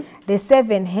wisdom. The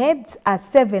 7 heads are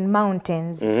 7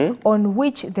 mountains on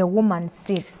which the woman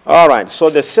sits. All right, so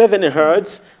the 7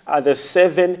 heads are the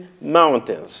 7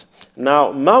 mountains.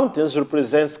 Now, mountains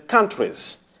represents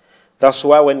countries. That's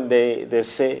why when they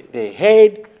say the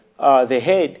head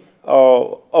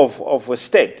of a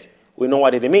state, we know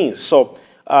what it means. So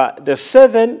the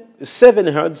seven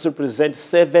herds represent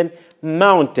 7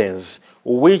 mountains,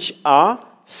 which are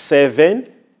 7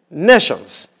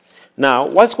 nations. Now,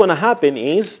 what's going to happen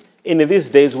is, in these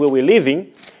days where we're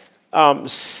living,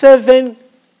 7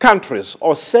 countries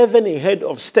or 7 head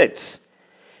of states,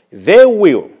 they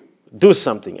will do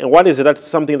something. And what is it? That's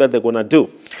something that they're going to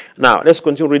do. Now, let's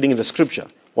continue reading the scripture.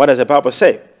 What does the Bible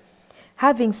say?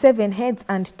 Having 7 heads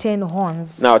and 10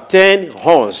 horns. Now, 10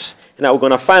 horns. Now, we're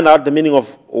going to find out the meaning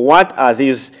of what are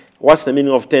these, what's the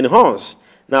meaning of 10 horns.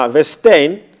 Now, verse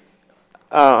 9.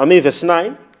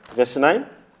 Verse 9.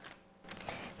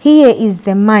 Here is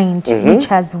the mind which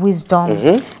has wisdom.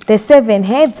 The 7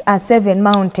 heads are 7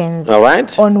 mountains, All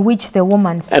right. on which the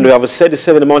woman sits. And we have said the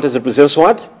 7 mountains represents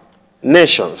what?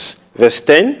 Nations. Verse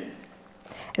 10.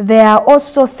 There are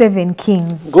also 7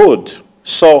 kings. Good.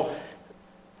 So,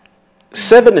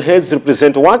 7 heads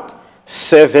represent what?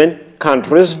 7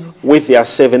 countries with their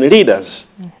 7 leaders.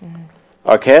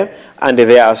 Okay? And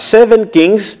there are 7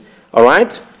 kings. All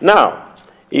right? Now,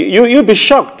 you'll be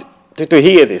shocked to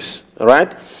hear this. All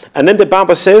right? And then the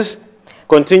Bible says,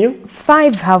 continue.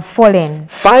 5 have fallen.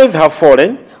 5 have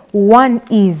fallen. One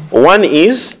is. One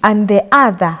is. And the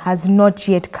other has not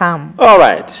yet come. All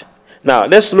right. Now,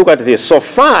 let's look at this. So,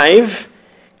 5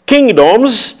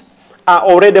 kingdoms are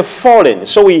already fallen.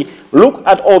 So, we look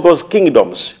at all those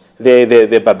kingdoms.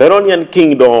 The Babylonian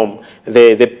kingdom,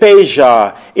 the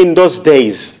Persia in those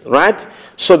days, right?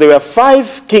 So, there were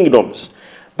 5 kingdoms.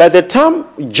 By the time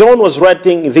John was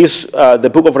writing this, the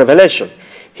book of Revelation,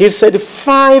 he said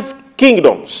 5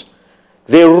 kingdoms,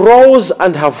 they rose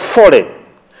and have fallen.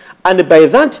 And by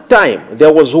that time,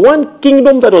 there was one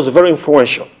kingdom that was very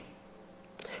influential.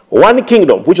 One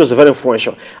kingdom which was very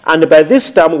influential. And by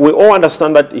this time, we all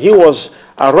understand that he was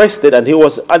arrested and he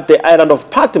was at the island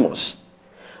of Patmos.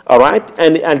 All right?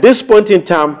 And at this point in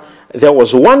time, there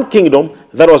was one kingdom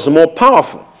that was more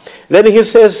powerful. Then he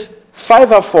says, 5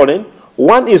 have fallen.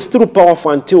 One is still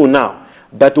powerful until now.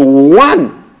 But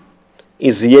one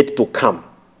is yet to come.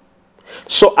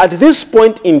 So at this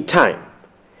point in time,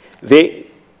 the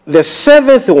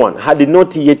 7th one had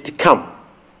not yet come.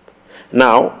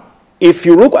 Now, if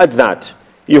you look at that,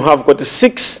 you have got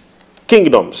 6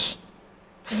 kingdoms.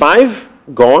 5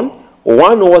 gone,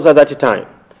 1 was at that time,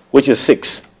 which is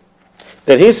 6.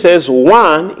 Then he says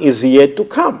 1 is yet to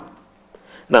come.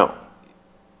 Now,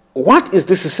 what is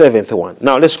this 7th one?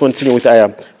 Now, let's continue with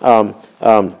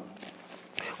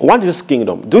what is this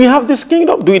kingdom? Do you have this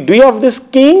kingdom? Do you have this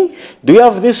king? Do you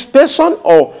have this person?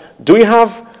 Or do you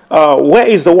have, where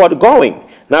is the word going?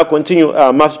 Now continue,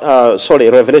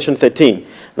 Revelation 13.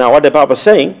 Now what the Bible is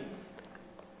saying?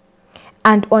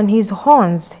 And on his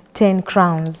horns 10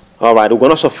 crowns. All right, we're going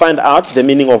to also find out the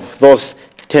meaning of those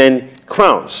 10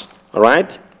 crowns. All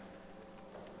right?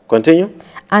 Continue.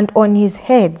 And on his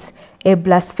heads a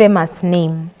blasphemous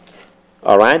name.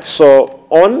 All right, so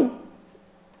on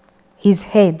his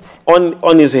heads.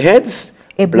 On his heads,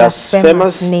 a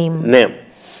blasphemous name.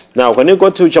 Now, when you go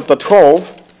to chapter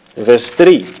 12, verse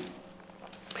 3,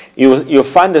 you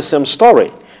find the same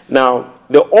story. Now,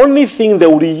 the only thing they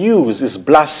will use is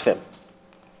blasphemy.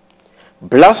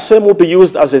 Blasphemy will be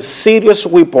used as a serious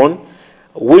weapon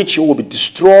which will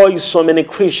destroy so many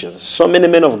Christians. So many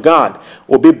men of God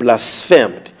will be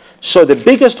blasphemed. So the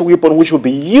biggest weapon which will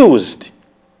be used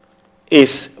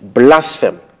is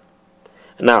blasphemy.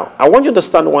 Now, I want you to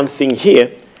understand one thing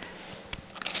here.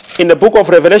 In the book of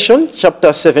Revelation,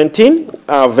 chapter 17,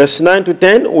 verse 9 to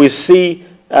 10, we see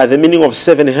the meaning of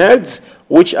 7 heads,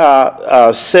 which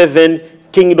are 7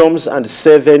 kingdoms and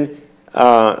 7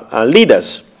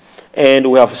 leaders.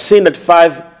 And we have seen that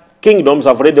 5 kingdoms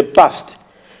have already passed.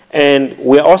 And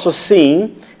we are also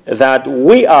seeing that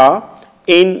we are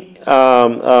in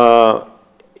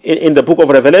the book of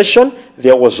Revelation.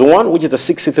 There was one, which is the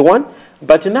 6th one.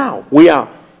 But now we are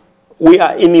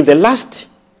in the last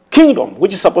kingdom,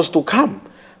 which is supposed to come.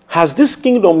 Has this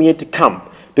kingdom yet come?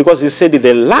 Because he said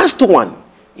the last one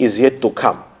is yet to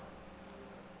come.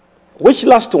 Which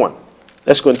last one?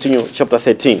 Let's continue, chapter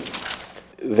 13,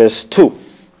 verse 2.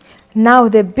 Now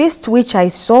the beast which I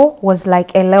saw was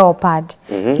like a leopard.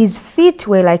 His feet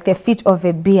were like the feet of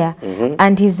a bear,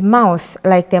 and his mouth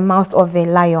like the mouth of a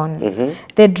lion.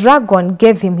 The dragon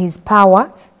gave him his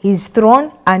power, his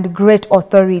throne, and great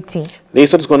authority. This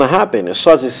is what's going to happen.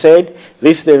 So as he said,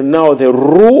 this is now the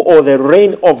rule or the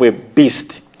reign of a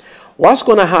beast. What's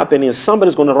going to happen is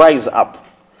somebody's going to rise up.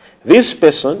 This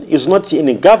person is not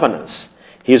in governance.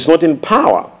 He's not in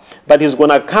power, but he's going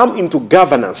to come into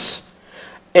governance.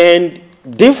 And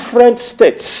different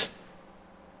states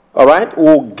all right,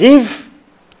 will give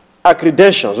our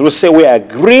credentials. Will say we are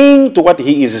agreeing to what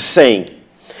he is saying.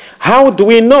 How do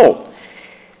we know?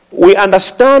 We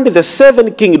understand the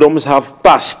 7 kingdoms have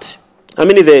passed. I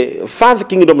mean, the 5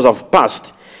 kingdoms have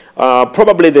passed.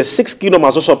 Probably the 6th kingdom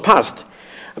has also passed.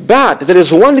 But there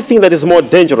is one thing that is more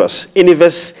dangerous. In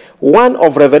verse 1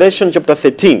 of Revelation chapter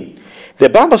 13, the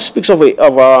Bible speaks of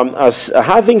us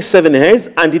having 7 heads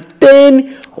and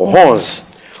 10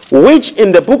 horns, which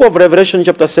in the book of Revelation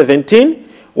chapter 17,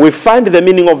 we find the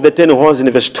meaning of the 10 horns in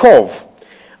verse 12.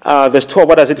 Verse 12,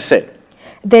 what does it say?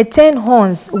 The 10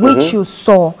 horns which you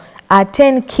saw are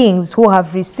 10 kings who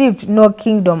have received no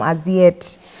kingdom as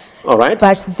yet. All right.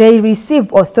 But they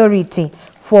receive authority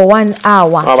for 1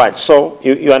 hour. All right. So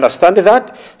you understand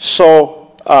that?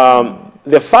 So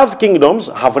the 5 kingdoms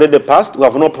have already passed. We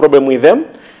have no problem with them.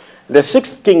 The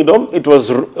 6th kingdom, it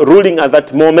was ruling at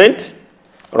that moment.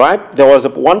 Right? There was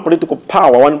one political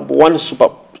power, one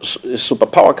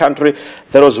superpower country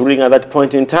that was ruling at that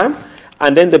point in time.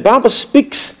 And then the Bible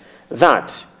speaks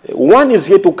that one is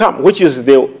yet to come, which is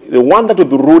the one that will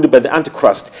be ruled by the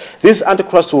Antichrist. This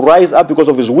Antichrist will rise up because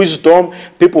of his wisdom.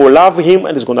 People will love him,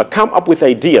 and he's going to come up with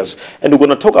ideas. And we're going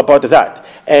to talk about that.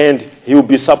 And he will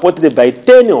be supported by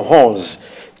 10 horns.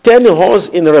 10 horns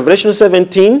in Revelation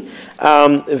 17,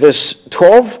 verse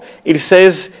 12, it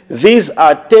says, these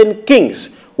are 10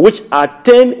 kings, which are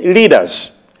 10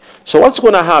 leaders. So what's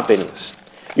going to happen is,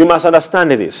 you must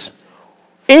understand this.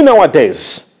 In our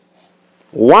days,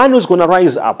 one is going to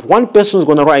rise up, one person is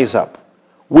going to rise up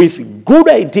with good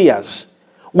ideas,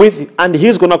 and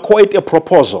he's going to create a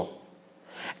proposal.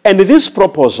 And this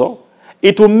proposal,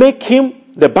 it will make him,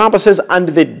 the Bible says, and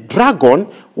the dragon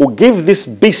will give this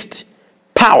beast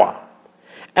power.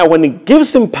 And when it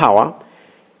gives him power,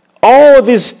 all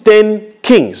these 10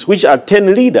 kings, which are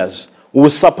 10 leaders, will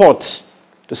support.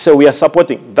 To say we are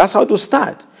supporting. That's how to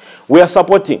start. We are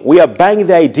supporting. We are buying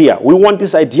the idea. We want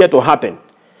this idea to happen.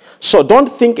 So don't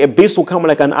think a beast will come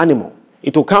like an animal.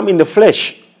 It will come in the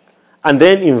flesh and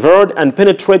then invert and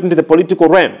penetrate into the political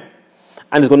realm.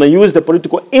 And it's going to use the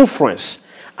political influence.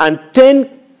 And 10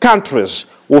 countries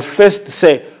will first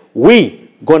say,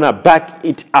 we going to back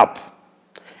it up.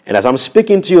 And as I'm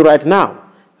speaking to you right now,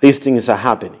 these things are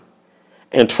happening.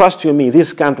 And trust you me,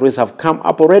 these countries have come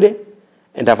up already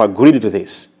and have agreed to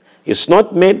this. It's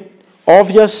not made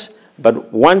obvious,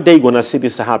 but one day you're going to see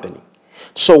this happening.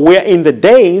 So we're in the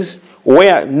days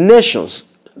where nations,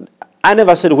 I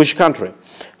never said which country,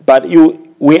 but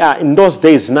we are in those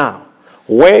days now,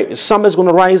 where somebody's going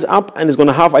to rise up and is going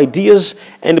to have ideas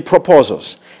and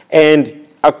proposals. And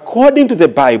according to the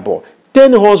Bible,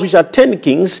 10 horns, which are 10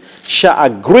 kings, shall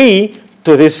agree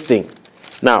to this thing.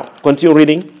 Now, continue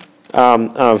reading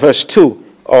verse 2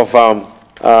 of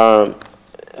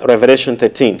Revelation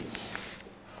 13.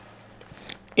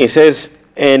 It says,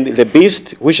 and the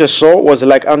beast which I saw was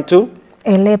like unto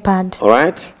a leopard. All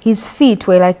right. His feet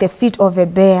were like the feet of a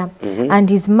bear, and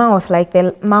his mouth like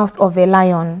the mouth of a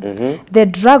lion. The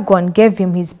dragon gave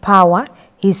him his power,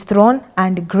 his throne,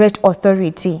 and great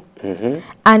authority.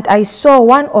 And I saw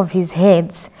one of his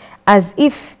heads as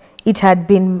if it had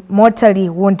been mortally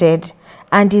wounded,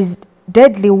 and his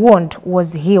deadly wound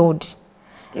was healed.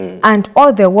 And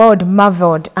all the world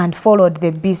marveled and followed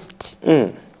the beast.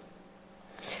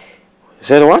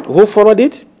 Said what? Who followed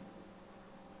it?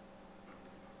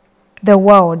 The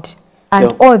world.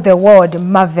 And all the world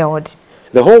marveled.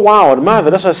 The whole world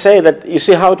marveled. That's why I say that you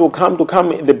see how it will come,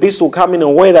 the beast will come in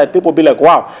a way that people will be like,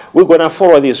 wow, we're going to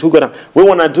follow this. We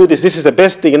want to do this. This is the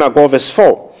best thing. Go verse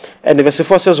 4. And verse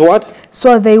 4 says what?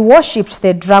 So they worshipped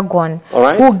the dragon,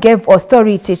 who gave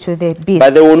authority to the beast.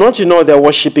 But they will not know they're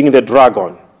worshipping the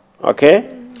dragon.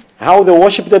 Okay? How they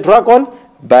worship the dragon?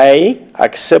 By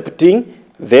accepting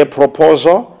the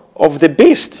proposal of the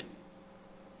beast.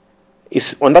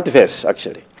 It's on that verse,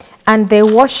 actually. And they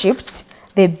worshipped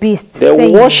the beast, they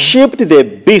worshipped the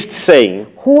beast, saying,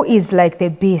 who is like the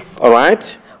beast? All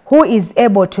right. Who is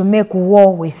able to make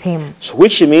war with him? So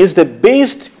which means the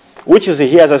beast, which is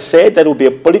here, as I said, that will be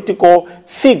a political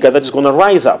figure that is going to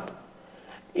rise up.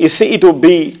 You see, it will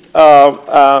be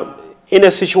in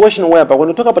a situation whereby when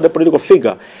we talk about the political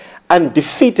figure, and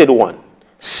defeated one,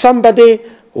 somebody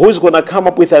who's going to come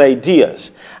up with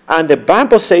ideas. And the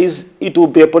Bible says it will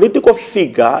be a political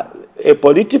figure, a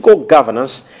political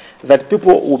governance that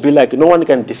people will be like, no one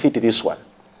can defeat this one.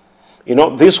 You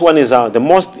know, this one is the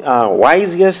most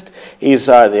wisest, is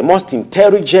the most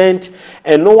intelligent,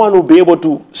 and no one will be able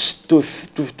to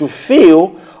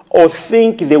feel or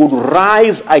think they would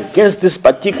rise against this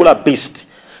particular beast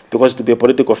because it will be a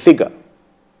political figure.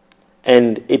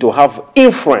 And it will have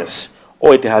influence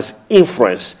or it has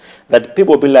influence that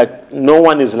people will be like, no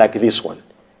one is like this one.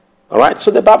 All right? So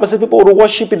the Bible says people will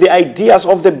worship the ideas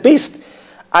of the beast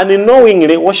and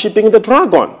unknowingly worshiping the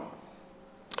dragon.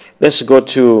 Let's go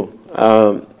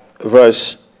to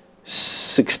verse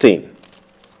 16.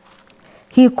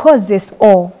 He causes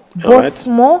all, both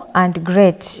small and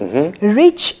great,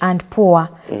 rich and poor,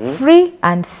 free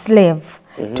and slave,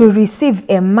 to receive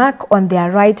a mark on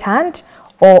their right hand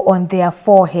or on their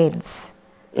foreheads,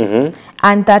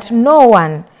 and that no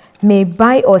one may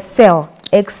buy or sell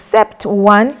except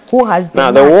one who has the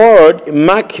Now, mark. the word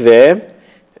mark there,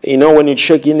 you know, when you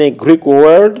check in a Greek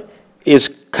word, is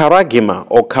karagima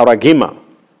or karagima,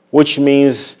 which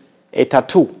means a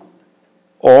tattoo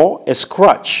or a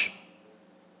scratch.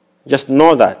 Just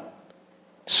know that.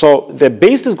 So the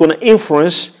beast is going to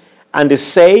influence, and they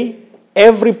say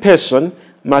every person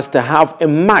must have a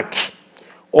mark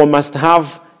or must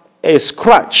have a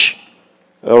scratch.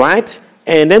 All right?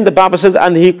 And then the Bible says,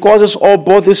 and he causes all,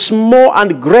 both the small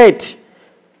and great,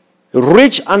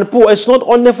 rich and poor. It's not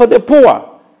only for the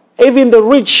poor, even the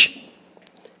rich.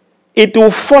 It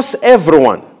will force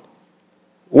everyone,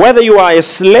 whether you are a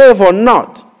slave or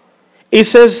not. It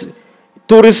says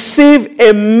to receive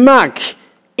a mark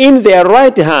in their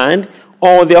right hand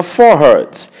or their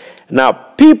foreheads. Now,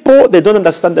 people, they don't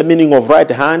understand the meaning of right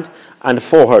hand and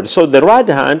forehead. So the right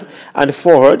hand and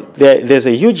forehead, there's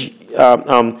a huge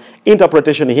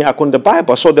interpretation here according to the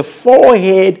Bible. So the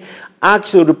forehead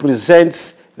actually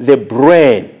represents the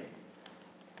brain.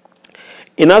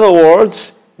 In other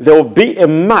words, there will be a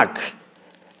mark,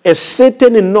 a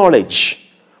certain knowledge,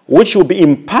 which will be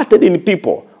imparted in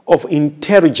people of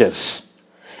intelligence.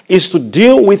 Is to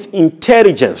deal with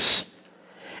intelligence.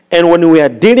 And when we are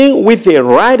dealing with the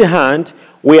right hand,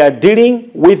 we are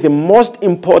dealing with the most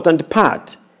important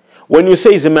part. When you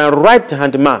say, is my right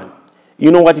hand man,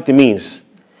 you know what it means.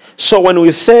 So when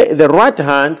we say the right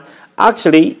hand,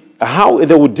 actually, how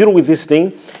they will deal with this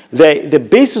thing, the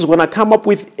base is going to come up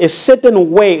with a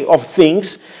certain way of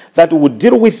things that will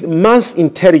deal with man's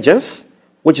intelligence,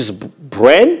 which is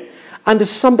brain, and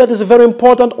something that is very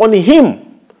important on him.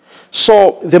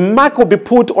 So the mark will be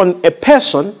put on a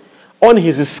person, on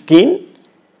his skin,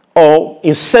 or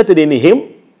inserted in him.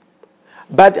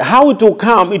 But how it will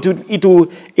come, it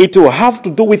will have to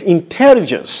do with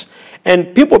intelligence.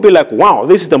 And people will be like, wow,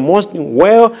 this is the most,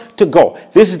 where to go.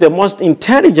 This is the most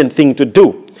intelligent thing to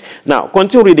do. Now,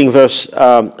 continue reading verse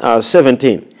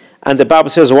 17. And the Bible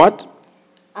says what?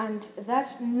 And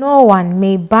that no one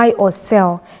may buy or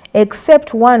sell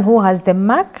except one who has the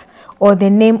mark or the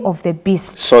name of the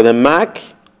beast. So the mark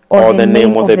or the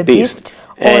name of the beast.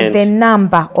 Or the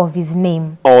number of his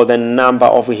name. Or the number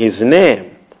of his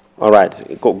name. All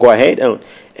right, go ahead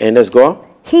and let's go.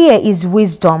 Here is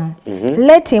wisdom.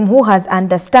 Let him who has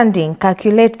understanding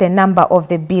calculate the number of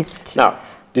the beast. Now,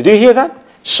 did you hear that?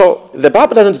 So the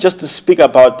Bible doesn't just speak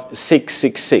about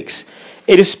 666.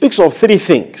 It speaks of three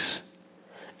things.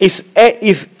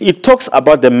 If it talks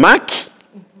about the mark,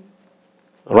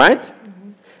 right?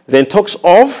 Then talks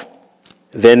of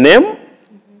the name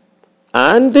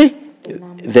and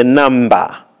the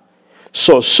number.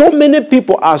 So many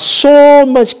people are so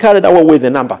much carried away with the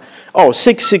number. Oh,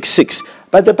 666.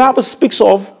 But the Bible speaks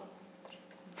of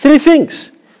three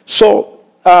things. So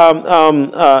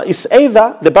it's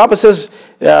either, the Bible says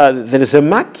there is a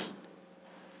mark,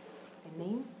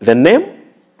 the name,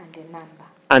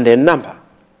 and the number.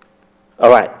 All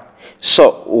right.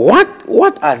 So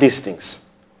what are these things?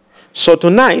 So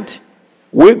tonight,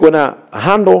 we're going to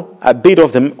handle a bit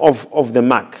of the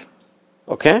mark,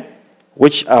 okay?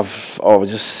 Which I've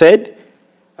just said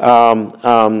that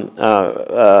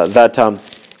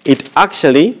it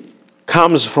actually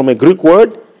comes from a Greek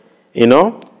word,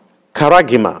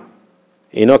 karagima,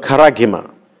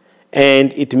 karagima.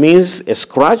 And it means a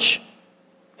scratch,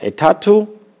 a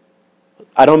tattoo.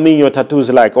 I don't mean your tattoos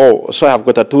like, oh, so I've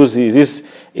got tattoos, is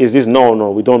this?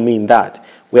 No, we don't mean that.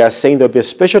 We are saying there'll be a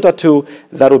special tattoo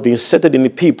that will be inserted in the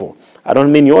people. I don't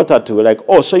mean your tattoo, like,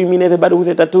 oh, so you mean everybody with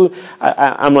a tattoo?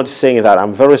 I'm not saying that.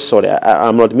 I'm very sorry.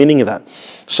 I'm not meaning that.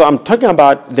 So I'm talking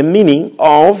about the meaning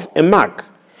of a mark.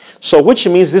 So which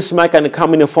means this mark can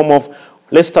come in a form of,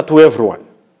 let's tattoo everyone.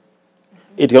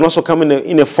 It can also come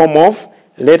in a form of,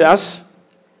 let us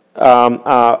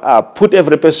put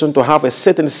every person to have a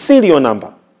certain serial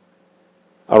number.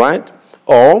 All right?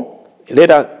 Or let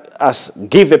us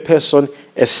give a person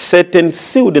a certain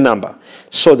sealed number.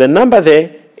 So the number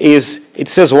there is, it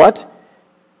says what?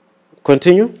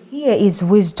 Continue. Here is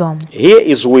wisdom. Here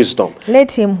is wisdom.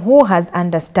 Let him who has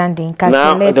understanding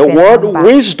calculate now, the word number.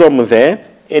 wisdom there,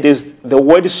 it is the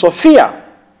word Sophia.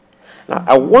 Now,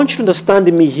 I want you to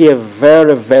understand me here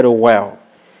very, very well.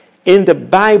 In the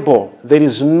Bible, there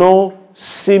is no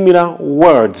similar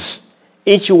words.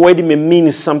 Each word may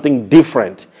mean something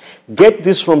different. Get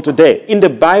this from today. In the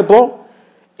Bible,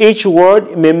 each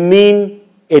word may mean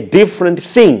a different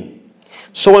thing.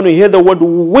 So when we hear the word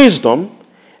wisdom,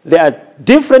 there are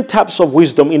different types of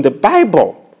wisdom in the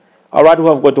Bible. All right, we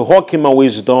have got the Hokima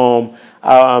wisdom,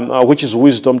 which is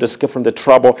wisdom to escape from the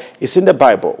trouble. It's in the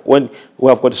Bible. When we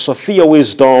have got Sophia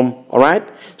wisdom, all right?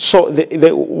 So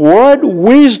the word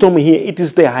wisdom here, it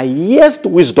is the highest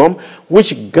wisdom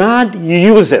which God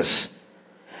uses.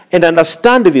 And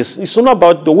understand this. It's not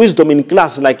about the wisdom in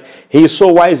class, like he is so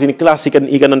wise in class, he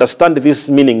can understand this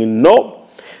meaning. No.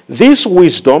 This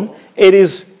wisdom, it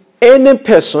is any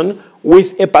person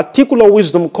with a particular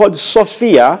wisdom called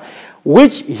Sophia,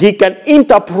 which he can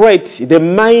interpret the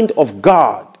mind of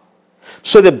God.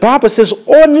 So the Bible says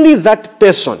only that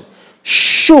person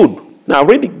should. Now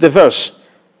read the verse.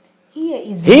 Here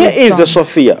is the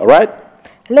Sophia, right?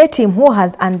 Let him who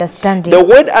has understanding. The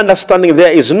word understanding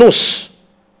there is nous.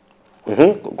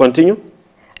 Continue.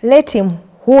 Let him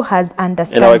who has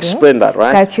understanding. And I'll explain that,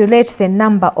 right? Calculate the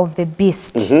number of the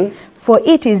beast. For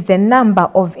it is the number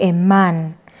of a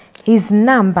man. His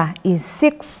number is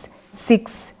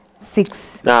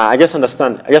 666. Now, I just want you to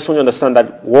understand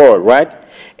that word, right?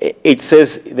 It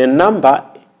says the number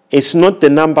is not the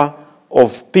number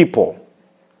of people,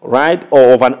 right?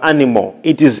 Or of an animal.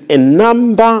 It is a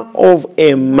number of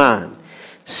a man.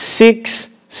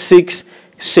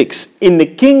 666. In the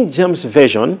King James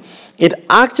Version, it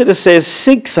actually says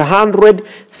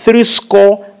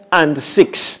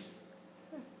 666.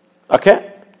 Okay?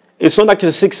 It's not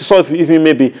actually 6. So if you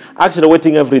may be actually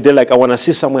waiting every day, like I want to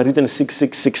see somewhere written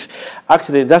 666.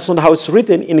 Actually, that's not how it's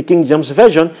written in the King James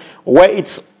Version, where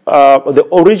it's the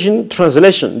origin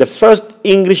translation. The first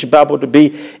English Bible to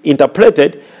be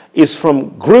interpreted is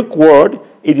from Greek word.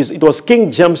 It was King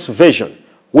James Version,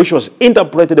 which was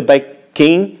interpreted by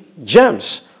King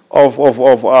James of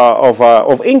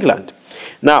England.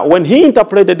 Now, when he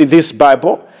interpreted this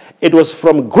Bible, it was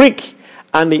from Greek.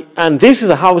 And this is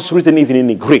how it's written even in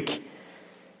the Greek.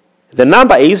 The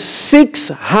number is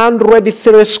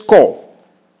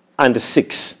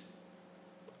 666.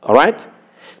 All right?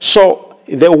 So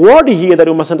the word here that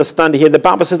we must understand here, the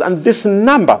Bible says, and this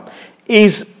number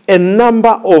is a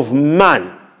number of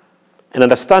man. And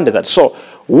understand that. So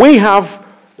we have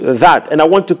that, and I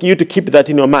want you to keep that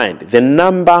in your mind. The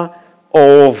number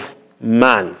of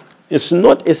man. It's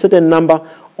not a certain number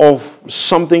of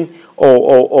something.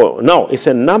 No, it's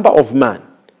a number of man.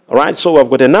 All right, so we've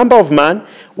got a number of man,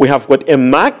 we have got a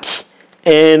mark,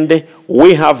 and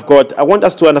we have got, I want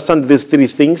us to understand these three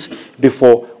things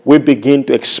before we begin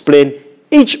to explain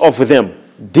each of them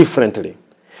differently.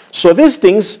 So these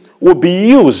things will be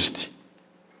used,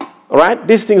 all right,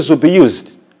 these things will be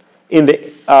used in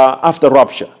the after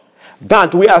rapture.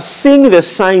 But we are seeing the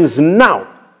signs now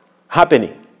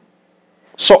happening.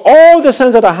 So all the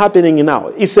signs that are happening now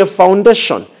is a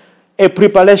foundation, a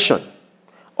preparation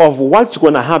of what's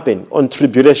going to happen on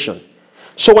tribulation.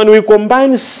 So when we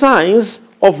combine signs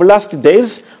of last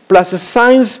days plus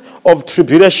signs of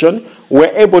tribulation,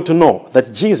 we're able to know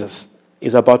that Jesus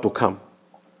is about to come.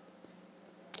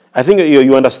 I think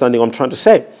you're understanding what I'm trying to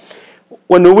say.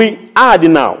 When we add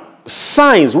now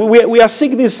signs, we are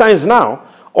seeing these signs now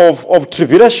of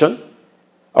tribulation,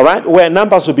 all right, where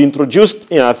numbers will be introduced,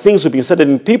 things will be inserted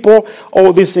in people,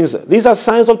 all these things. These are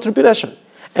signs of tribulation.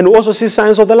 And we also see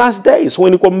signs of the last days.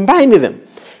 When you combine them,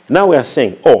 now we are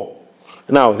saying, oh,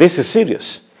 now this is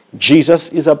serious. Jesus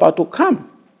is about to come.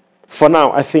 For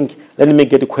now, I think, let me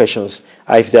get the questions.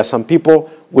 If there are some people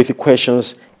with the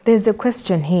questions. There's a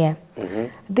question here.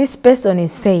 This person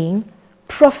is saying,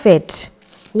 Prophet,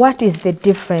 what is the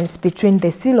difference between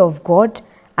the seal of God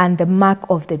and the mark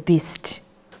of the beast?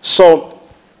 So,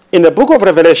 in the book of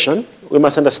Revelation, we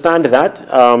must understand that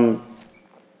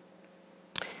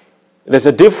there's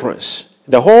a difference.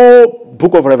 The whole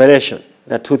book of Revelation,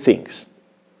 there are two things.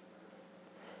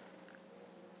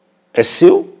 A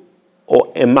seal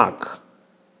or a mark.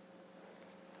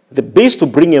 The beast will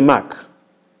bring a mark,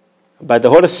 but the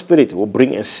Holy Spirit will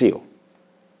bring a seal.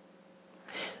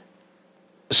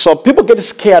 So people get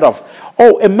scared of,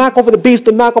 oh, a mark of the beast,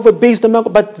 the mark of a beast, the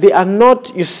mark, but they are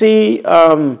not, you see,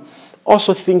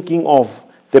 also thinking of,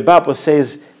 the Bible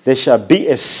says, there shall be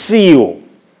a seal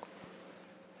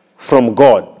from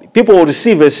God. People will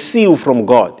receive a seal from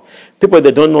God. People,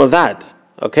 they don't know that.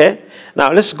 Okay?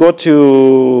 Now, let's go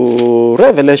to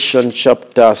Revelation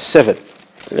chapter 7.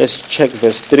 Let's check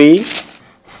verse 3.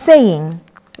 Saying,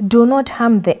 Do not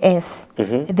harm the earth,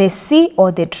 the sea,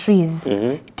 or the trees,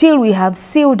 till we have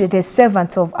sealed the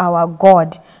servants of our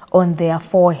God on their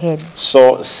foreheads.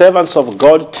 So servants of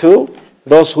God too,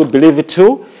 those who believe it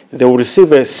too, they will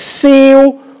receive a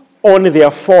seal on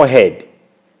their forehead.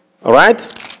 All right?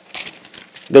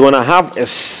 They're going to have a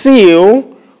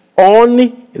seal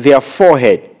on their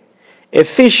forehead.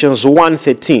 Ephesians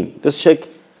 1:13.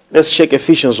 Let's check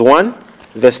Ephesians 1,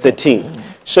 verse 13.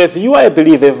 So if you are a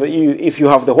believer, if you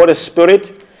have the Holy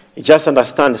Spirit, you just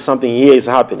understand something here is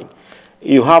happening.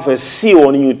 You have a seal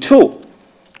on you too.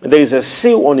 There is a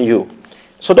seal on you.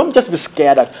 So don't just be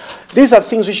scared. These are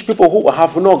things which people who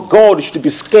have no God should be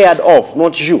scared of,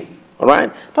 not you. All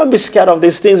right? Don't be scared of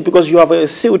these things because you have a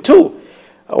seal too.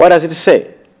 What does it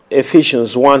say?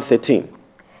 Ephesians 1:13.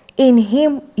 In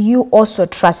him you also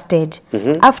trusted,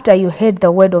 after you heard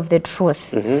the word of the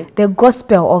truth, the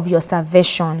gospel of your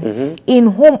salvation,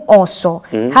 in whom also,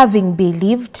 having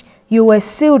believed, you were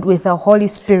sealed with the Holy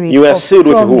Spirit. You were sealed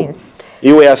with who?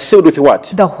 You were sealed with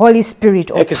what? The Holy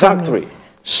Spirit of exactly. promise.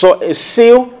 So a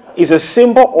seal is a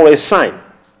symbol or a sign.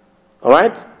 All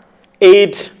right?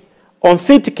 It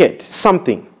authenticates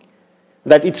something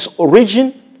that its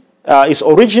origin is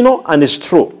original and is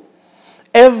true.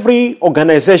 Every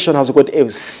organization has got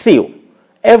a seal.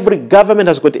 Every government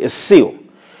has got a seal.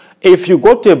 If you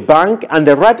go to a bank and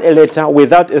they write a letter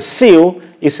without a seal,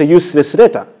 it's a useless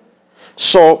letter.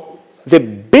 So the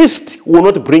beast will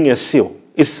not bring a seal.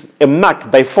 It's a mark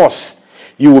by force.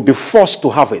 You will be forced to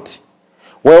have it.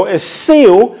 Well, a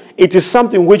seal, it is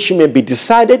something which may be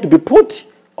decided to be put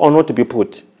or not to be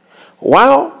put.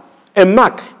 While a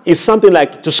mark is something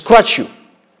like to scratch you.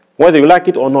 Whether you like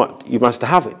it or not, you must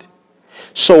have it.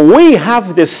 So we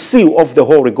have the seal of the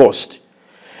Holy Ghost.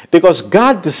 Because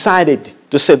God decided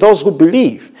to say those who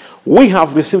believe, we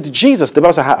have received Jesus. The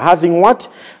Bible says having what?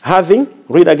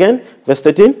 Read again, verse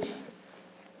 13.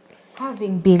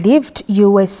 Having believed,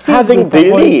 you were sealed with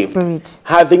the Holy Spirit.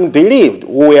 Having believed,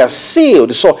 we are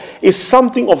sealed. So it's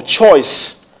something of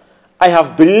choice. I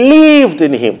have believed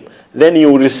in him. Then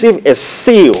you will receive a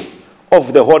seal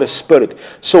of the Holy Spirit.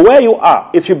 So where you are,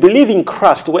 if you believe in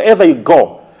Christ, wherever you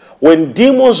go, when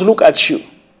demons look at you,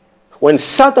 when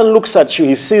Satan looks at you,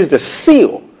 he sees the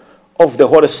seal of the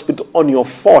Holy Spirit on your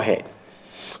forehead.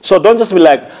 So don't just be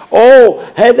like, oh,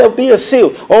 hey, there'll be a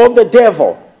seal of the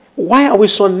devil. Why are we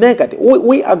so negative?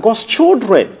 We are God's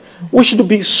children. We should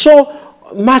be so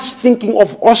much thinking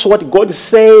of also what God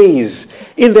says.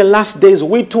 In the last days,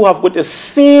 we too have got a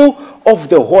seal of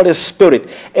the Holy Spirit.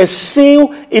 A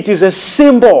seal, it is a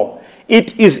symbol.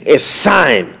 It is a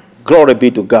sign. Glory be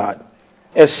to God.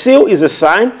 A seal is a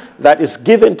sign that is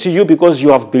given to you because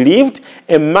you have believed.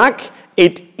 A mark,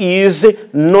 it is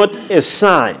not a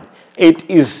sign. It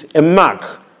is a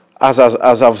mark, as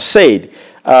I've said.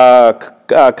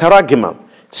 Karagima,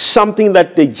 something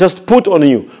that they just put on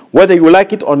you, whether you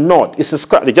like it or not. It's a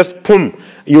scratch. They just boom.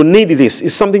 You need this.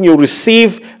 It's something you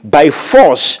receive by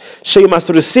force. So you must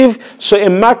receive. So a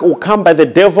mark will come by the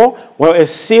devil, while a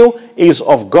seal is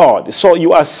of God. So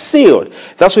you are sealed.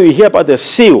 That's what you hear about the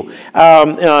seal.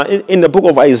 In the book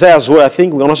of Isaiah as well, I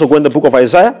think we can also go in the book of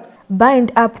Isaiah.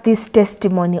 Bind up this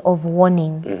testimony of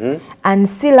warning and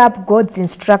seal up God's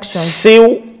instructions.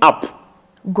 Seal up.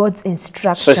 God's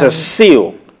instructions. So it's a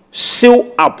seal.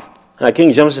 Seal up.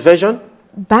 King James Version.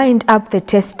 Bind up the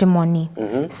testimony.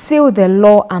 Seal the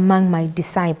law among my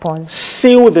disciples.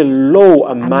 Seal the law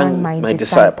among my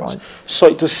disciples.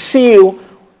 So to seal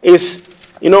is,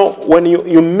 when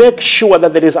you make sure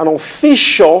that there is an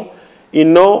official,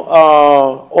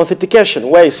 authentication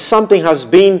where something has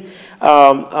been,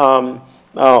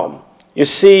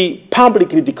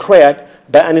 publicly declared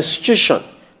by an institution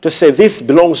to say this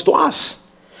belongs to us.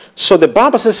 So the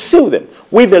Bible says seal them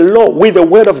with the law, with the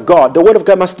word of God. The word of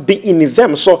God must be in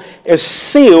them. So a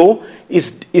seal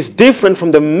is different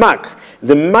from the mark.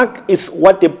 The mark is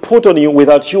what they put on you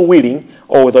without you willing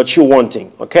or without you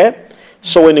wanting. Okay?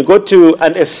 So when you go to,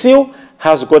 and a seal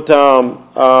has got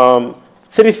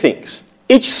 3 things.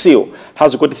 Each seal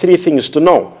has got 3 things to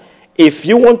know. If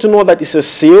you want to know that it's a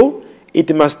seal,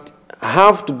 it must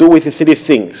have to do with 3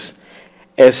 things.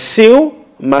 A seal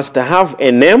must have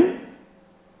a name.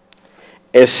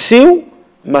 A seal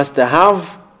must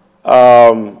have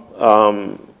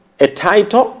a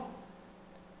title,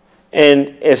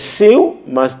 and a seal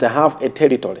must have a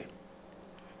territory.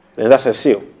 And that's a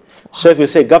seal. So if you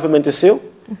say government seal,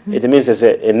 it means there's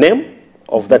a name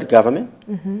of that government.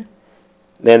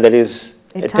 Then there is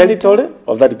a territory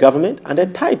of that government and a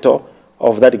title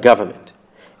of that government.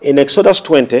 In Exodus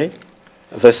 20,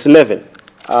 verse 11,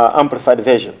 Amplified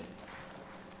Version.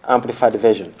 Amplified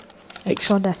Version.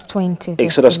 Exodus 20.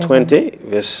 Exodus 20,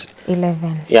 verse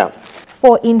 11. Yeah.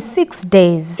 For in 6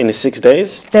 days In 6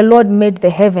 days. the Lord made the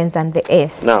heavens and the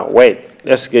earth. Now, wait.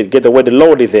 Let's get the word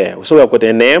Lord there. So we have got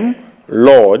a name,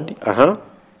 Lord.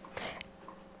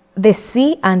 The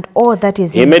sea and all that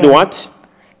is He in made them. what?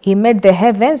 He made the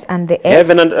heavens and the earth.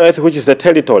 Heaven and earth, which is the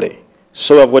territory.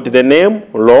 So we have got the name,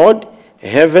 Lord,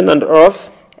 heaven and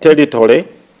earth, territory.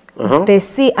 The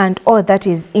sea and all that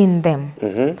is in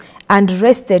them. And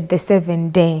rested the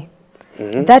 7th day.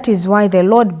 That is why the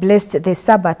Lord blessed the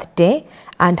Sabbath day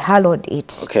and hallowed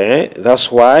it. Okay,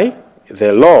 that's why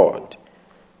the Lord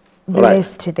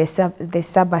Blessed the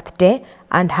Sabbath day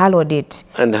and hallowed it.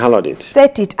 And hallowed it.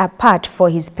 Set it apart for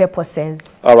his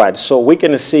purposes. All right, so we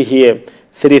can see here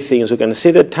 3 things. We can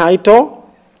see the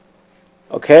title,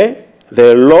 okay,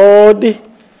 the Lord,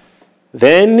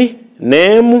 then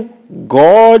name,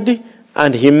 God,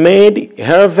 and he made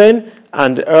heaven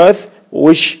and earth,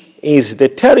 which is the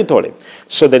territory.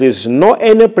 So there is no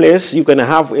any place you can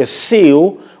have a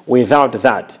seal without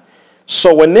that.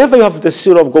 So whenever you have the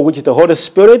seal of God, which is the Holy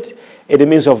Spirit, it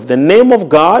means of the name of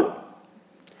God.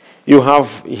 You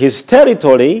have his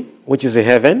territory, which is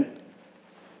heaven.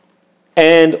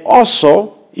 And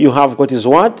also, you have got his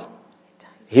what?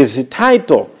 His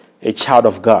title, a child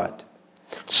of God.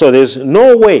 So there's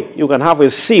no way you can have a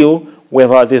seal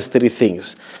without these 3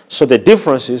 things. So the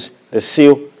difference is the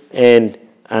seal and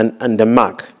the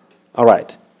mark. All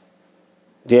right.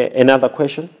 Another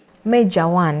question? Major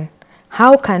 1.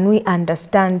 How can we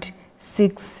understand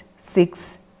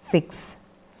 666?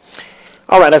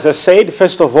 All right, as I said,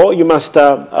 first of all, you must,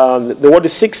 the word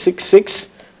is 666.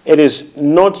 It is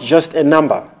not just a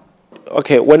number.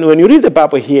 Okay, when you read the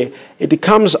Bible here, it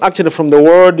comes actually from the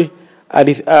word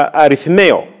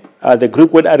arithmeo, the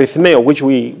Greek word arithmeo, which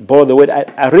we borrow the word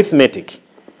arithmetic.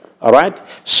 All right?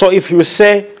 So if you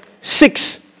say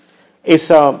 6, it's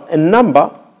a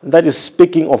number that is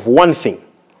speaking of one thing.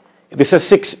 If you say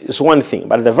 6, it's one thing.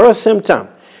 But at the very same time,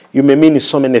 you may mean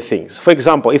so many things. For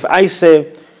example, if I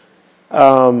say,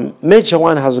 Major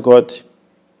 1 has got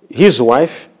his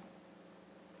wife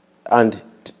and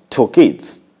 2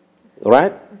 kids,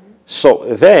 right?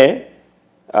 So there,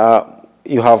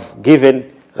 you have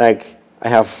given, like, I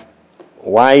have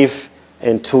wife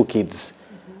and 2 kids,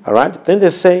 all right? Then they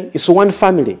say it's one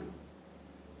family,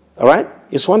 all right?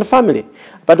 It's one family.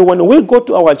 But when we go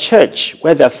to our church,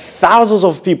 where there are thousands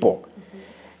of people,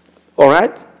 all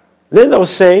right? Then they'll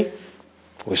say,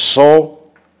 we saw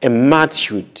a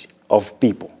multitude of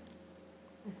people.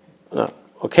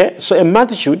 Okay? So a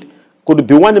multitude could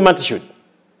be one multitude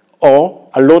or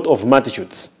a lot of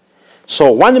multitudes.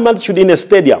 So one multitude in a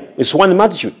stadium is one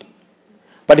multitude.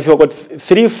 But if you've got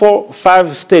 3, 4, 5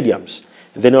 stadiums,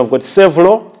 then you've got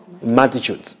several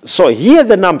multitudes. So here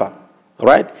the number,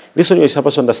 right? This one you're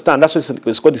supposed to understand. That's what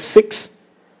it's called 6,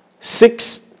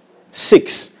 6,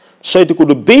 6. So it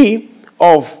could be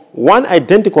of one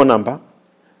identical number,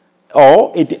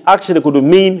 or it actually could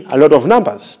mean a lot of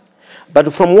numbers.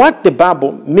 But from what the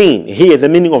Bible means here, the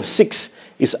meaning of 6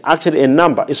 is actually a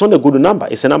number. It's not a good number.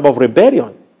 It's a number of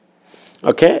rebellion.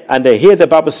 Okay? And here the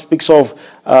Bible speaks of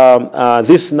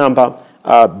this number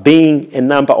being a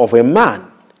number of a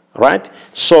man. Right?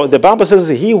 So the Bible says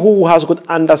he who has got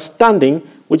understanding,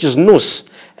 which is nous,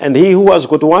 and he who has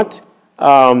got what?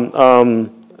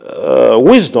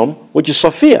 Wisdom, which is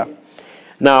Sophia.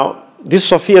 Now, this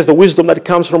Sophia is the wisdom that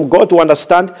comes from God to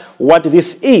understand what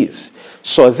this is.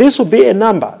 So this will be a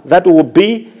number that will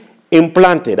be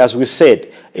implanted, as we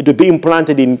said. It will be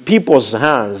implanted in people's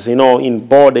hands, you know, in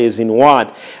bodies, in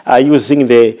what? Using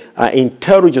the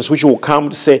intelligence which will come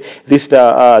to say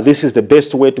this is the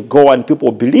best way to go, and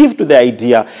people believe to the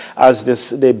idea as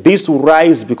the beast will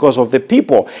rise because of the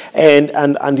people,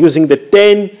 and using the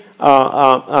 10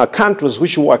 countries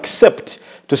which will accept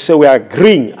to say we are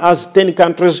agreeing. As 10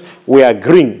 countries, we are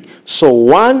agreeing. So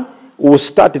one will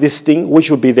start this thing, which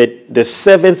will be the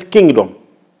 7th kingdom.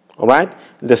 All right?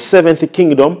 The 7th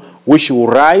kingdom, which will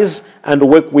rise and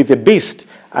work with the beast.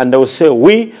 And they will say,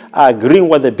 we are agreeing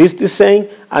what the beast is saying,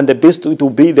 and the beast, it will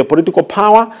be the political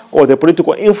power or the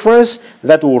political influence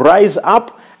that will rise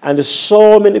up, and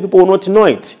so many people will not know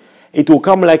it. It will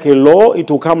come like a law.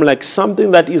 It will come like something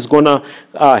that is going to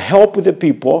help the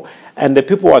people, and the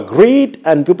people agreed,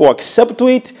 and people accept to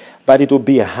it, but it will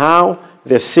be how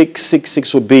the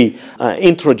 666 will be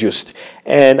introduced.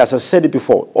 And as I said it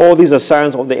before, all these are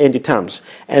signs of the end times.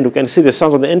 And we can see the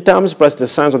signs of the end times plus the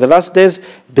signs of the last days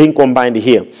being combined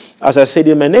here. As I said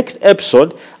in my next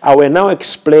episode, I will now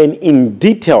explain in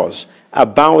details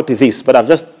about this. But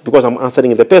because I'm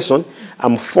answering the person,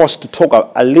 I'm forced to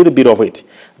talk a little bit of it.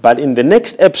 But in the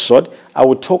next episode, I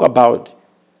will talk about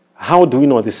How do we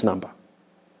know this number?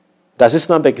 Does this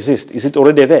number exist? Is it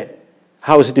already there?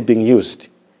 How is it being used?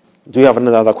 Do you have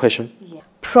another question? Yeah.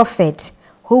 Prophet,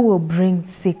 who will bring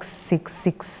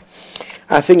 666?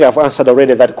 I think I've answered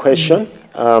already that question. Yes.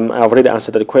 I've already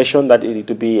answered that question, that it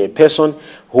will be a person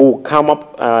who come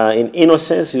up in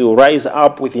innocence, he will rise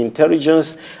up with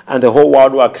intelligence, and the whole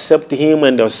world will accept him,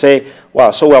 and they'll say,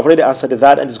 wow, so we've already answered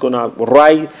that, and he's going to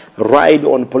ride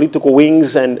on political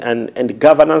wings and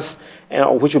governance,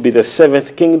 which will be the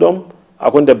seventh kingdom,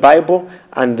 according to the Bible,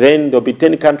 and then there'll be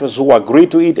 10 countries who agree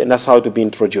to it, and that's how it will be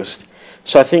introduced.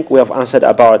 So I think we have answered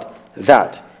about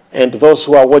that. And those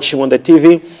who are watching on the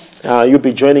TV, you'll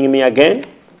be joining me again,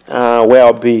 where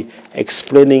I'll be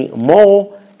explaining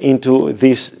more into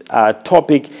this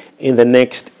topic in the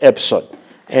next episode.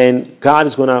 And God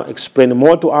is going to explain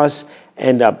more to us,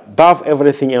 and above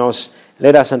everything else,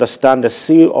 let us understand the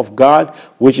seal of God,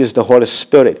 which is the Holy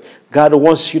Spirit. God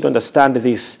wants you to understand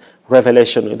this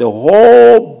revelation. The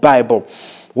whole Bible,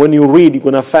 when you read, you're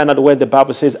going to find out where the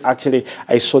Bible says, actually,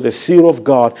 I saw the seal of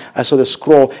God. I saw the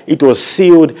scroll. It was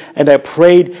sealed, and I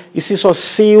prayed. You see, so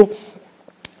seal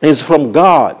is from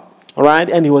God, all right?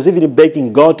 And he was even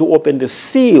begging God to open the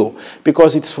seal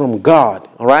because it's from God,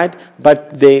 all right?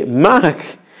 But the mark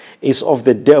is of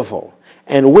the devil.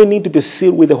 And we need to be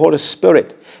sealed with the Holy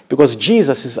Spirit because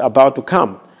Jesus is about to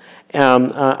come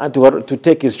to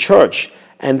take his church.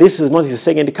 And this is not his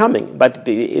second coming, but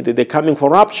the coming for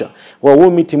rapture. Well,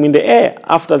 we'll meet him in the air.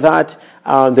 After that,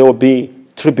 there will be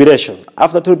tribulations.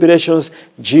 After tribulations,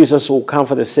 Jesus will come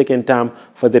for the second time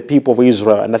for the people of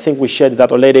Israel. And I think we shared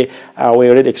that already. We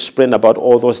already explained about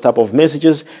all those type of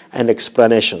messages and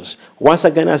explanations. Once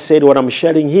again, I said what I'm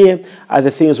sharing here are the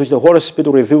things which the Holy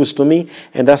Spirit reveals to me.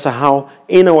 And that's how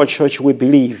in our church we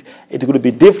believe. It could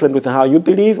be different with how you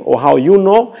believe or how you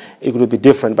know. It could be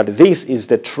different. But this is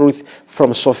the truth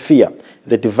from Sophia,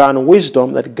 the divine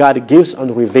wisdom that God gives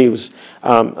and reveals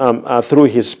through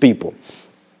his people.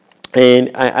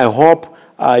 And I hope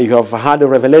you have had a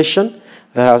revelation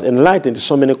that has enlightened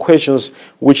so many questions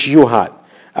which you had.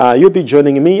 You'll be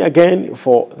joining me again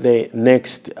for the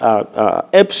next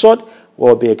episode.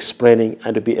 We'll be explaining,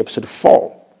 and it'll be episode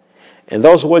 4. And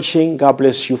those watching, God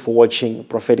bless you for watching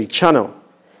Prophetic Channel.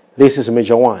 This is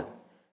Major One.